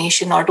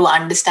information or to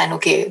understand,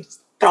 okay,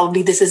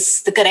 probably this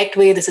is the correct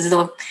way, this is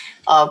the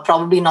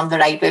probably not the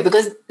right way?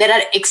 Because there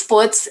are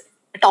experts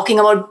talking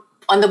about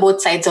on the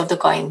both sides of the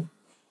coin.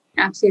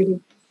 Absolutely.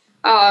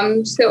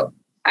 So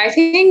I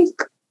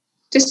think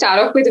to start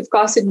off with, of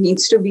course, it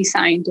needs to be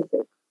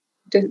scientific.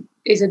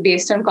 Is it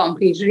based on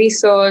complete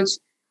research?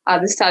 Are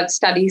the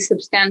studies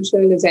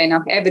substantial? Is there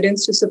enough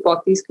evidence to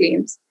support these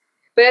claims?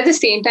 But at the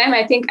same time,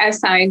 I think as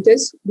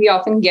scientists, we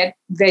often get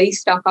very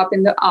stuck up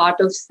in the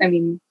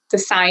the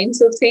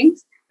science of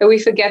things, that we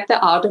forget the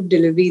art of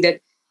delivery,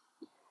 that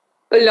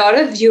a lot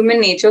of human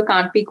nature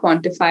can't be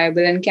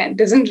quantifiable and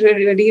doesn't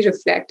really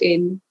reflect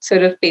in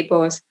sort of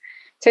papers.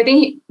 So I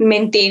think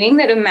maintaining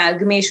that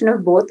amalgamation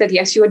of both, that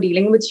yes, you are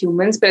dealing with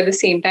humans, but at the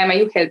same time, are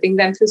you helping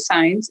them through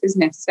science, is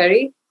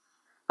necessary.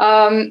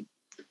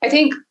 I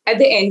think at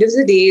the end of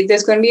the day,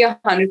 there's going to be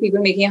 100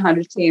 people making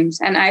 100 claims.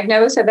 And I've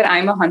never said that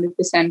I'm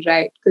 100%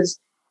 right, because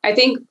I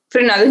think for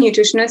another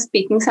nutritionist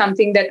speaking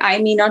something that I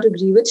may not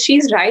agree with,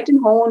 she's right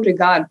in her own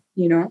regard,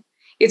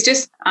 It's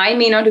just I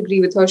may not agree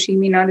with her, she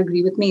may not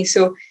agree with me.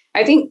 So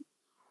I think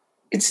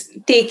it's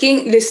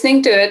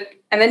listening to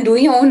it, and then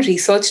doing your own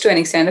research to an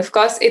extent. Of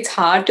course, it's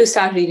hard to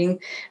start reading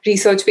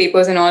research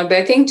papers and all, but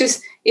I think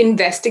just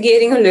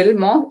investigating a little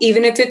more,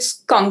 even if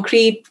it's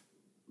concrete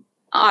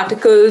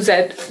articles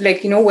at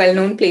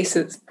well-known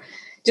places,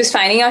 just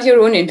finding out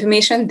your own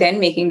information, then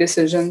making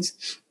decisions.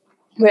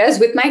 Whereas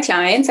with my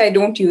clients, I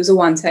don't use a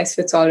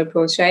one-size-fits-all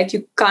approach, right?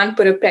 You can't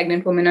put a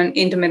pregnant woman on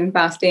intermittent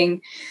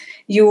fasting.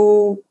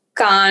 You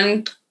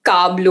can't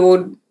carb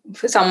load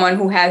for someone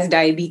who has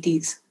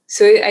diabetes.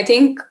 So I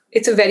think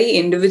it's a very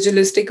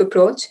individualistic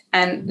approach.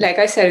 And like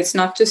I said, it's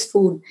not just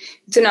food.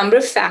 It's a number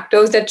of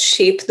factors that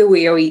shape the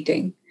way you're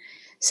eating.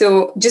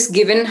 So just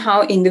given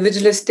how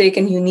individualistic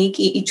and unique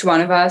each one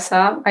of us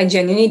are, I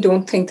genuinely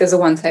don't think there's a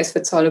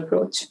one-size-fits-all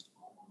approach.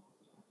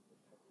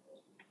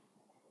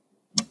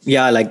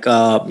 Yeah,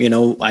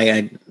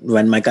 I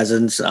when my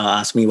cousins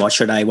ask me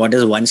what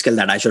is one skill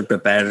that I should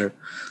prepare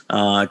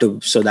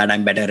so that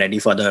I'm better ready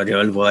for the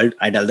real world,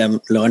 I tell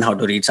them learn how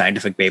to read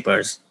scientific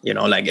papers.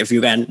 If you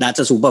can, that's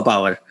a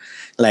superpower.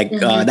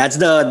 That's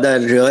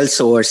the real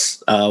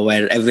source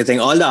where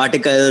all the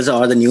articles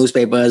or the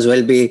newspapers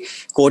will be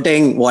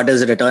quoting what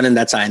is written in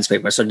that science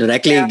paper. So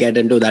directly get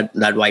into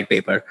that white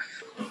paper.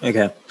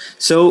 Okay.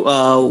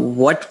 So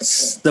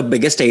what's the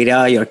biggest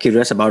area you're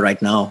curious about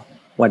right now?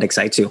 What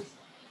excites you?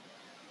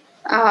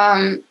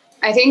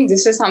 I think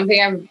this is something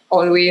I've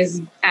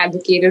always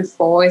advocated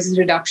for, is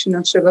reduction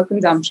of sugar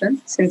consumption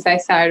since I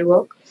started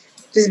work,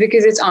 just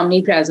because it's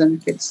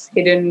omnipresent. It's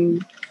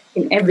hidden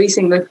in every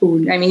single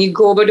food. I mean, you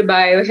go over to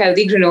buy a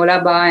healthy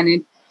granola bar and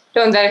it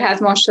turns out it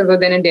has more sugar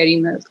than a dairy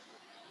milk.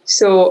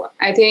 So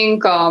I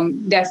think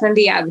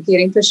definitely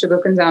advocating for sugar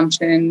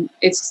consumption,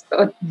 it's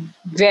a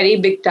very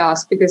big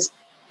task, because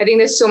I think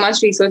there's so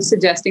much research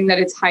suggesting that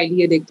it's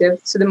highly addictive.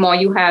 So the more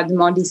you have, the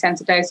more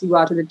desensitized you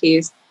are to the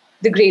taste,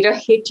 the greater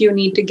hit you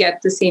need to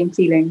get the same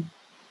feeling.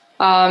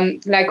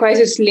 Likewise,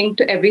 it's linked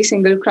to every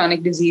single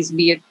chronic disease,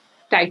 be it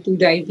type 2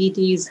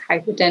 diabetes,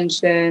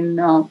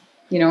 hypertension,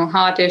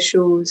 heart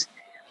issues,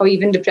 or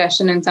even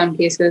depression in some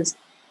cases.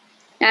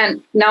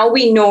 And now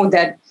we know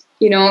that,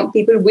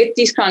 people with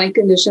these chronic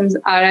conditions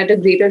are at a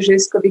greater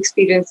risk of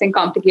experiencing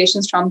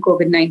complications from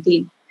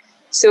COVID-19.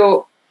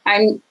 So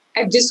I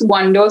just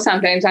wonder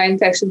sometimes, are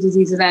infectious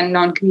diseases and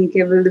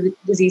non-communicable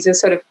diseases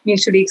sort of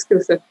mutually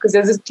exclusive? Because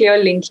there's a clear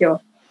link here.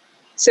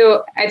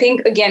 So I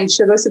think, again,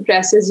 sugar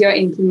suppresses your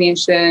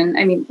inflammation.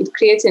 I mean, it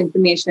creates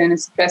inflammation, it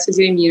suppresses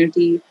your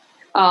immunity,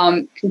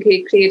 can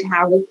create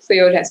havoc for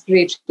your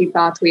respiratory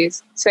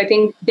pathways. So I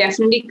think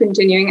definitely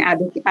continuing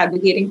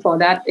advocating for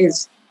that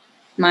is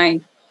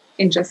my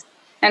interest,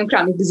 and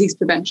chronic disease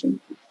prevention.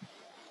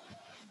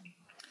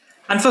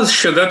 And for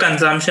sugar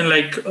consumption,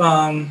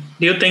 do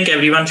you think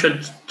everyone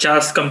should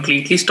just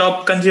completely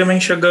stop consuming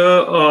sugar,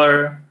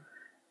 or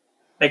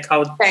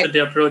how should they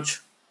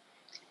approach?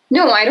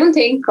 No, I don't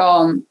think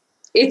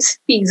it's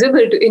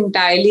feasible to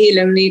entirely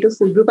eliminate a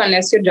food group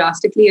unless you're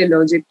drastically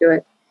allergic to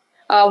it.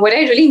 What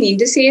I really need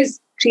to say is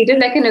treat it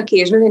like an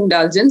occasional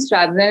indulgence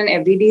rather than an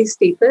everyday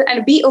staple,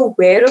 and be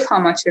aware of how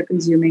much you're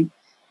consuming.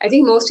 I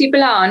think most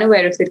people are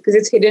unaware of it because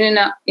it's hidden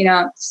in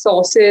our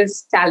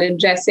sauces, salad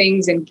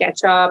dressings, in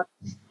ketchup,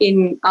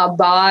 in our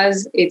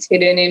bars. It's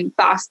hidden in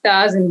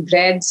pastas and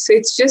breads. So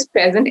it's just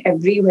present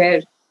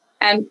everywhere.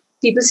 And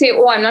people say,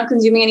 oh, I'm not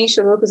consuming any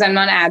sugar because I'm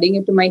not adding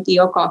it to my tea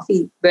or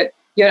coffee. But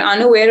you're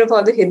unaware of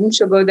all the hidden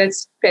sugar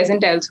that's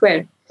present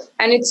elsewhere.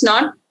 And it's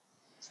not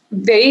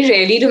very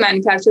rarely do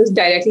manufacturers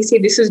directly say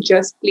this is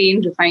just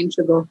plain refined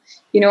sugar.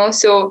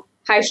 So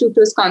high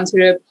fructose corn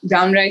syrup,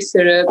 brown rice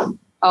syrup,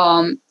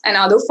 and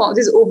other forms.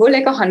 There's over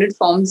 100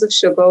 forms of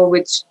sugar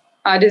which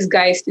are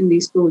disguised in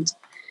these foods.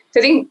 So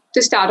I think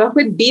to start off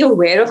with, be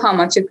aware of how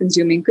much you're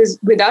consuming, because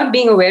without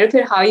being aware of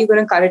it, how are you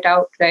going to cut it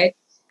out, right?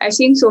 I've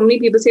seen so many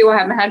people say, oh, I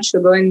haven't had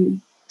sugar in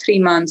 3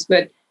 months.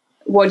 But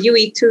what do you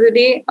eat through the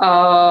day?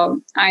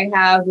 I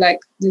have like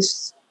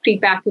this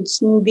prepackaged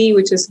smoothie,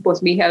 which is supposed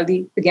to be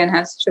healthy. Again,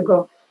 has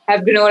sugar. I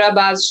have granola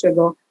bars,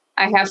 sugar.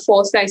 I have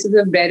 4 slices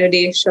of bread a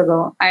day,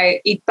 sugar. I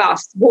eat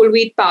whole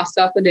wheat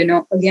pasta for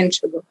dinner, again,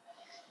 sugar.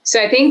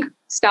 So I think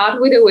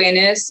start with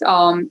awareness.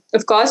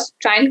 Of course,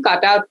 try and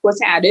cut out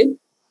what's added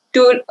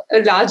to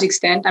a large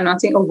extent. I'm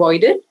not saying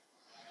avoid it.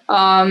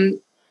 And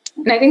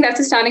I think that's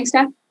a starting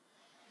step.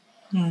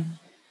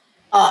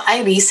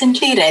 I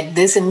recently read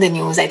this in the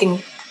news, I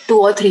think 2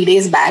 or 3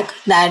 days back,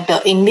 that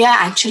India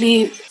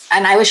actually,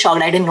 and I was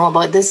shocked, I didn't know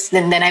about this.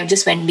 Then I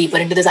just went deeper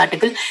into this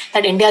article,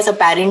 that India is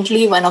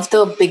apparently one of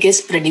the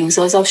biggest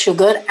producers of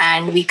sugar,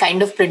 and we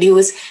kind of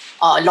produce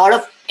a lot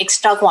of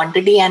extra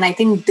quantity. And I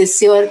think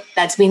this year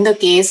that's been the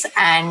case.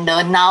 And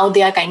now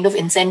they are kind of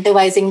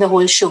incentivizing the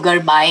whole sugar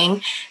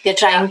buying. They're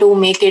trying to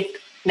make it,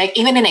 like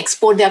even in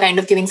export, they're kind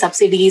of giving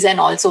subsidies,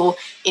 and also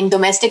in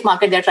domestic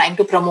market, they're trying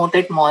to promote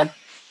it more.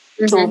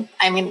 So,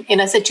 I mean, in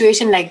a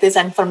situation like this,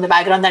 and from the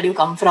background that you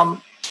come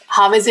from,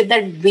 how is it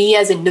that we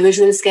as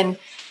individuals can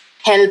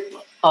help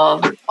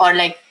or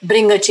like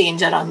bring a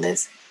change around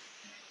this?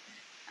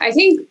 I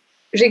think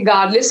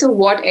regardless of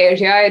what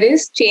area it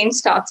is, change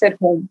starts at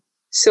home.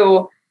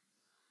 So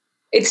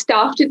it's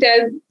tough to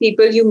tell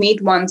people you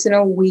meet once in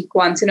a week,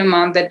 once in a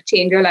month, that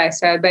change your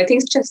lifestyle. But I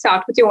think just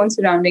start with your own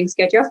surroundings,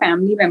 get your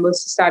family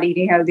members to start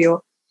eating healthier.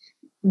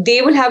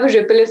 They will have a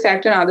ripple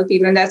effect on other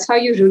people. And that's how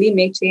you really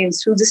make change,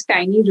 through this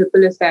tiny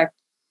ripple effect.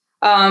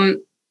 I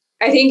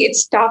think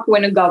it's tough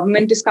when a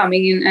government is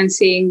coming in and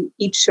saying,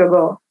 eat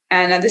sugar.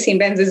 And at the same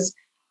time, there's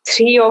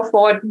 3 or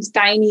 4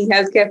 tiny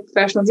healthcare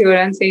professionals here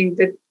and saying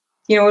that,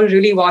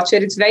 really watch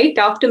it. It's very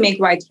tough to make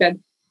widespread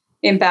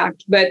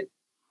impact. But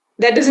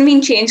that doesn't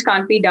mean change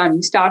can't be done.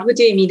 You start with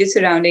your immediate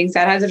surroundings.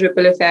 That has a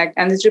ripple effect.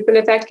 And this ripple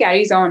effect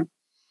carries on.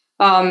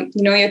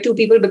 Your 2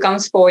 people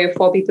becomes 4, your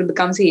 4 people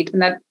becomes 8,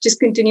 and that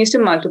just continues to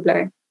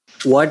multiply.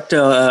 What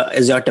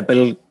is your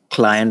typical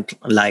client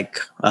like?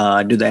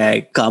 Do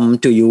they come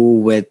to you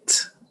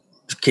with,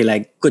 okay,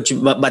 like, kuch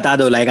bata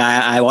do, like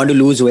I want to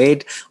lose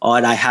weight, or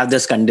I have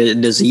this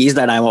disease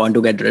that I want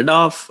to get rid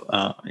of?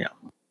 Yeah.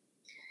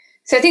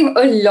 So I think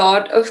a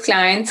lot of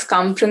clients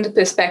come from the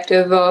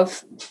perspective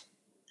of,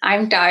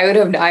 I'm tired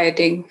of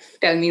dieting.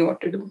 Tell me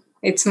what to do.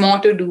 It's more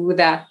to do with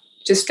that.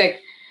 Just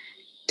like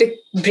to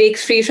break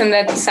free from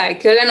that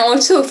cycle, and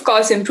also, of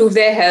course, improve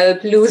their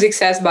health, lose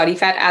excess body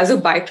fat as a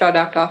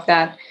byproduct of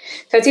that.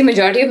 So I think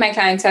majority of my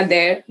clients are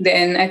there.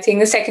 Then I think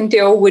the second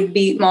tier would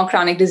be more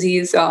chronic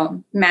disease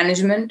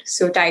management.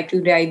 So type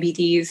 2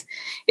 diabetes,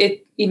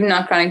 even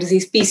not chronic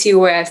disease,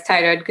 PCOS,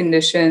 thyroid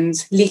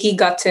conditions, leaky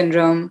gut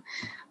syndrome,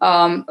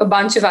 a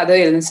bunch of other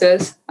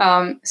illnesses.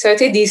 So I'd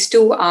say these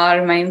 2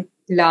 are my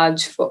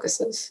large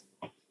focuses.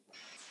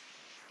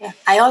 Yeah.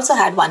 I also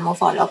had one more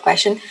follow-up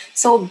question.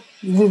 So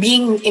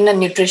being a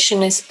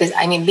nutritionist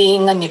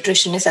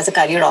as a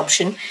career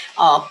option,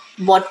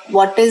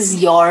 what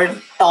is your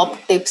top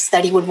tips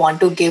that you would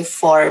want to give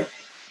for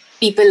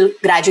people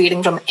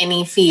graduating from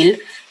any field,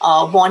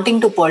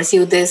 wanting to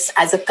pursue this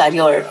as a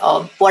career?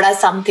 What are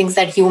some things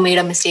that you made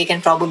a mistake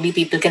and probably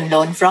people can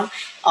learn from?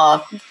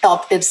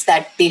 Top tips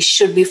that they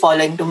should be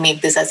following to make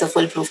this as a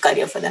foolproof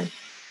career for them?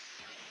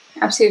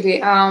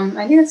 Absolutely.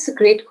 I think that's a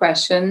great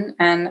question.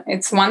 And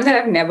it's one that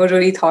I've never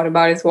really thought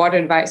about, is what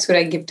advice would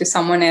I give to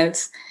someone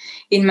else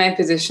in my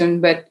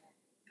position? But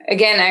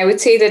again, I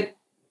would say that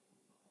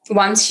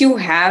once you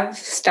have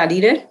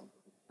studied it,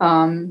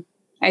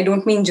 I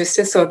don't mean just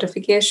a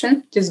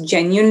certification, just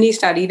genuinely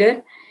studied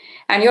it,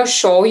 and you're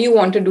sure you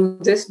want to do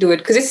this, do it.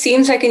 Because it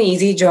seems like an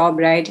easy job,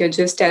 right? You're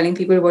just telling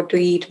people what to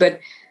eat,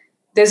 but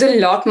there's a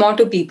lot more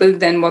to people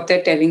than what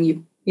they're telling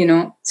you.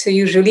 So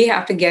you really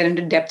have to get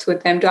into depth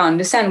with them to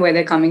understand where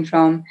they're coming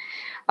from.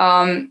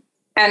 And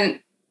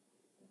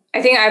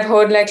I think I've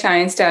heard like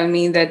clients tell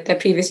me that their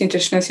previous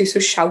nutritionist used to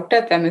shout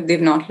at them if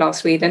they've not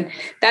lost weight. And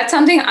that's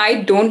something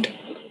I don't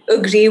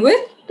agree with.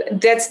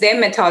 That's their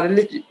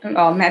method,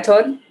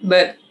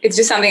 but it's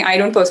just something I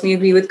don't personally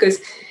agree with, because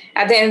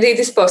at the end of the day,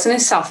 this person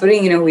is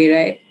suffering in a way,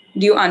 right?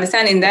 Do you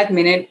understand in that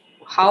minute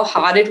how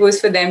hard it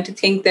was for them to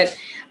think that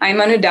I'm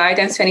on a diet,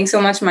 I'm spending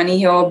so much money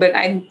here, but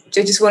I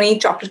just want to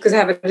eat chocolate because I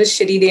have a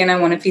shitty day and I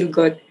want to feel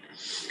good.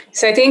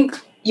 So I think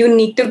you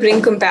need to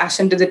bring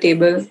compassion to the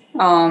table.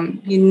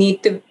 You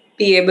need to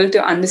be able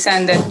to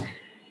understand that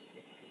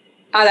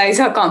our lives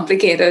are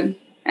complicated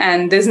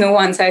and there's no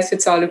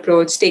one-size-fits-all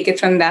approach. Take it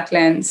from that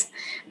lens.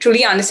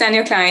 Truly understand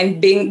your client,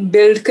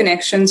 build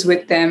connections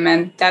with them,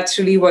 and that's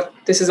really what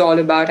this is all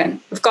about. And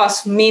of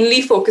course,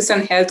 mainly focus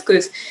on health,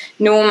 because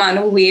no amount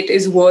of weight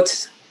is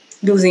worth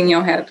losing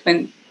your health.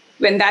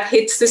 When that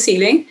hits the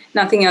ceiling,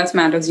 nothing else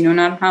matters.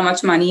 Not how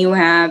much money you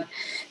have,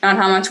 not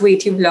how much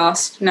weight you've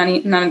lost,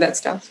 none of that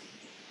stuff.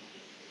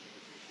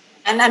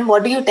 And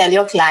what do you tell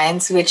your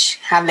clients which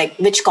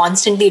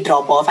constantly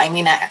drop off? I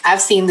mean, I've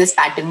seen this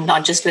pattern,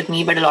 not just with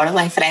me, but a lot of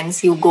my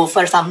friends. You go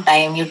for some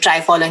time, you try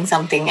following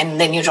something, and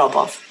then you drop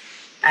off.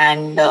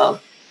 And so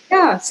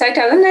I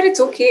tell them that it's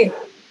okay.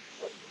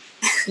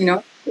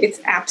 It's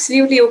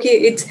absolutely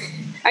okay.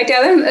 I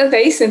tell them a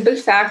very simple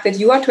fact that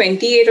you are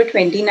 28 or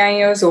 29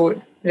 years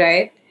old,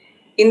 right?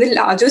 In the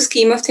larger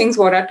scheme of things,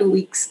 what are 2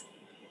 weeks?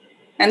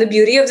 And the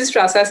beauty of this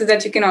process is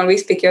that you can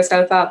always pick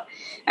yourself up.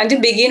 And to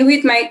begin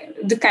with,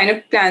 the kind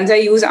of plans I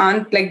use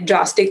aren't like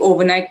drastic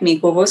overnight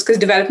makeovers, because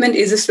development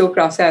is a slow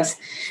process.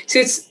 So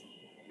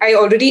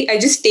I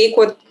just take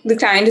what the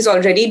client is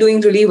already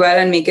doing really well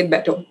and make it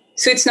better.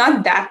 So it's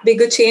not that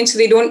big a change. So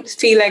they don't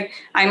feel like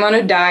I'm on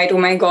a diet. Oh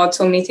my God,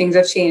 so many things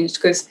have changed,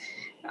 because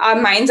our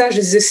minds are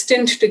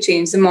resistant to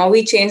change. The more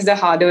we change, the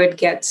harder it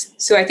gets.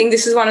 So I think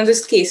this is one of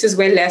those cases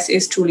where less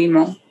is truly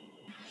more.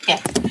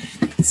 Yeah.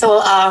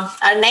 So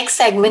our next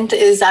segment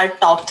is our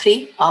top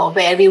three,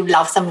 where we would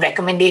love some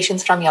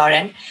recommendations from your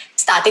end,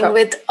 starting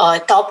with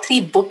top three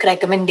book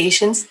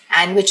recommendations,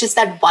 and which is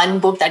that one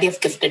book that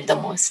you've gifted the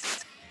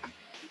most.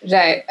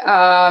 Right.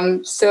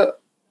 So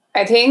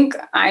I think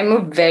I'm a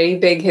very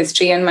big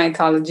history and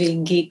mythology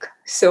geek.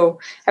 So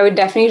I would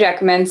definitely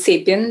recommend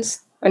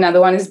Sapiens.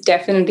 Another one is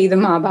definitely the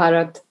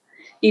Mahabharata,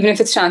 even if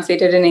it's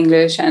translated in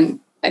English. And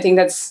I think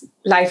that's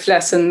life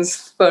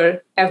lessons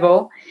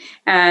forever.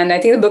 And I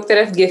think the book that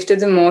I've gifted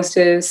the most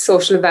is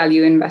Social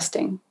Value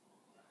Investing.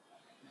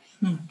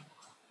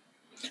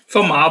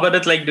 For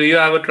Mahabharata, like, do you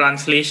have a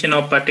translation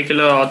or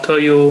particular author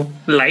you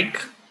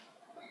like?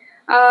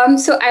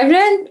 So I've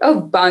read a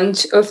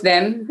bunch of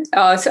them.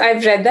 So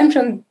I've read them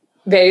from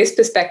various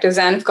perspectives,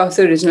 and of course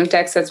the original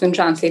text that's been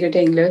translated to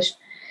English.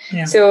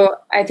 Yeah. So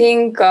I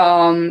think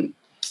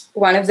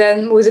one of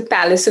them was A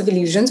Palace of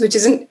Illusions, which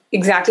isn't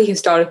exactly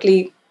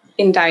historically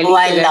entirely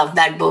correct. I love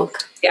that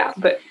book. Yeah,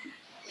 but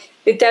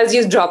it tells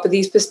you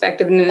Draupadi's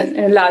perspective in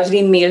a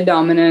largely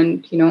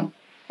male-dominant,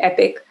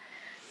 epic.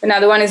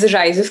 Another one is The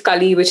Rise of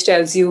Kali, which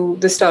tells you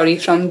the story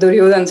from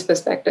Duryodhana's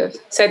perspective.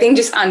 So I think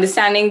just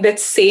understanding that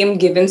same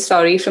given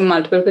story from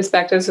multiple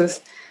perspectives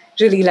was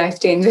really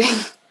life-changing.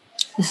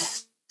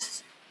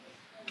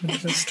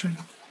 Interesting.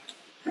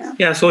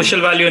 Yeah,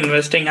 Social Value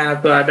Investing, I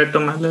have to add it to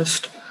my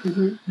list.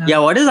 Mm-hmm. Yeah,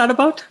 what is that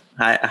about?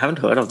 I haven't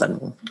heard of that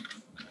one.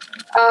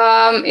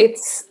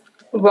 It's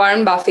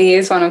Warren Buffett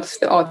is one of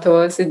the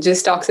authors. It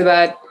just talks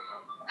about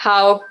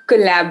how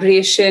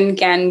collaboration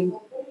can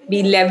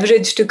be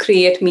leveraged to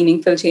create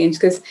meaningful change,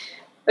 because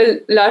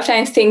a lot of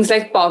times things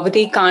like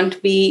poverty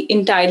can't be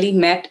entirely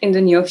met in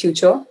the near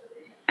future.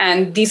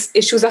 And these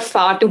issues are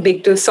far too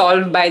big to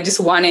solve by just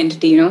one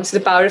entity, So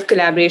the power of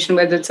collaboration,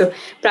 whether it's a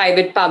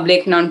private,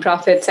 public,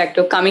 non-profit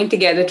sector, coming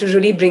together to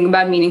really bring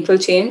about meaningful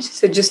change.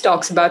 So it just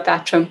talks about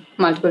that from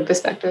multiple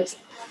perspectives.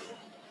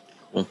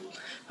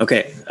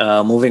 Okay,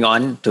 moving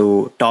on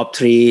to top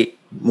three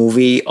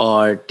movie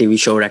or TV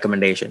show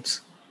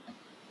recommendations.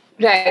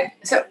 Right.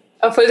 So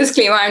a full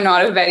disclaimer, I'm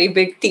not a very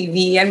big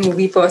TV and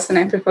movie person.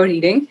 I prefer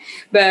reading.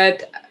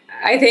 But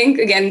I think,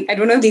 again, I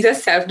don't know if these are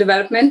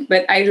self-development,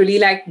 but I really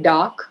like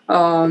Dark.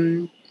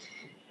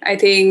 I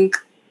think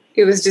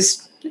it was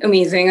just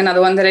amazing.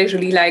 Another one that I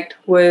really liked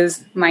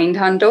was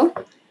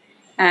Mindhunter.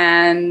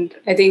 And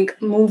I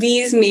think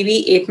movies,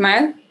 maybe 8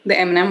 Mile. The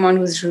Eminem one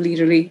was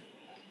really, really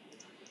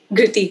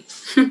gritty.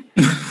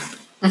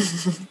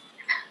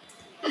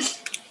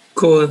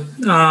 Cool.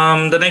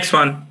 The next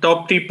one,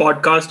 top three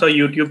podcast or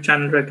YouTube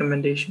channel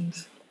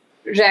recommendations.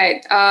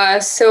 Right.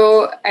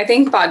 So I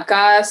think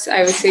podcasts,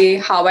 I would say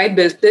How I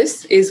Built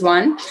This is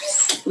one,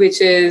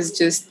 which is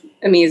just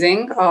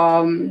amazing.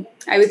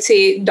 I would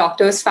say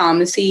Doctor's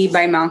Pharmacy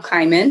by Mark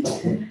Hyman.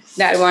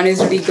 That one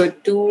is really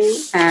good too.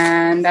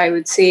 And I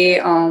would say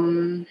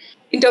in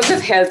terms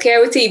of healthcare, I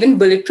would say even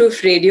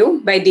Bulletproof Radio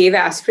by Dave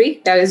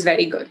Asprey. That is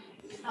very good.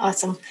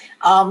 Awesome.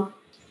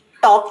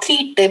 Top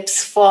three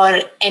tips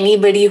for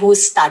anybody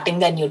who's starting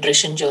their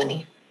nutrition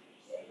journey.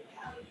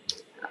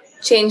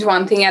 Change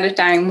one thing at a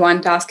time,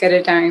 one task at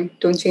a time.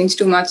 Don't change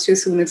too much too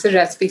soon. It's a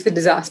recipe for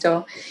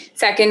disaster.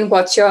 Second,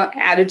 watch your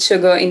added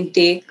sugar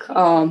intake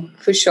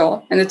for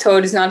sure. And the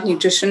third is not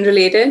nutrition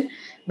related,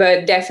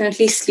 but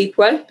definitely sleep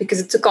well, because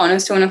it's a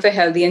cornerstone of a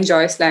healthy and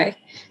joyous life.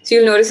 So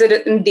you'll notice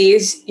that in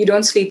days you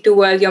don't sleep too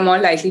well, you're more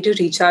likely to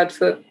reach out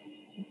for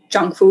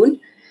junk food.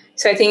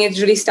 So I think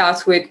it really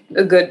starts with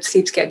a good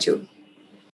sleep schedule.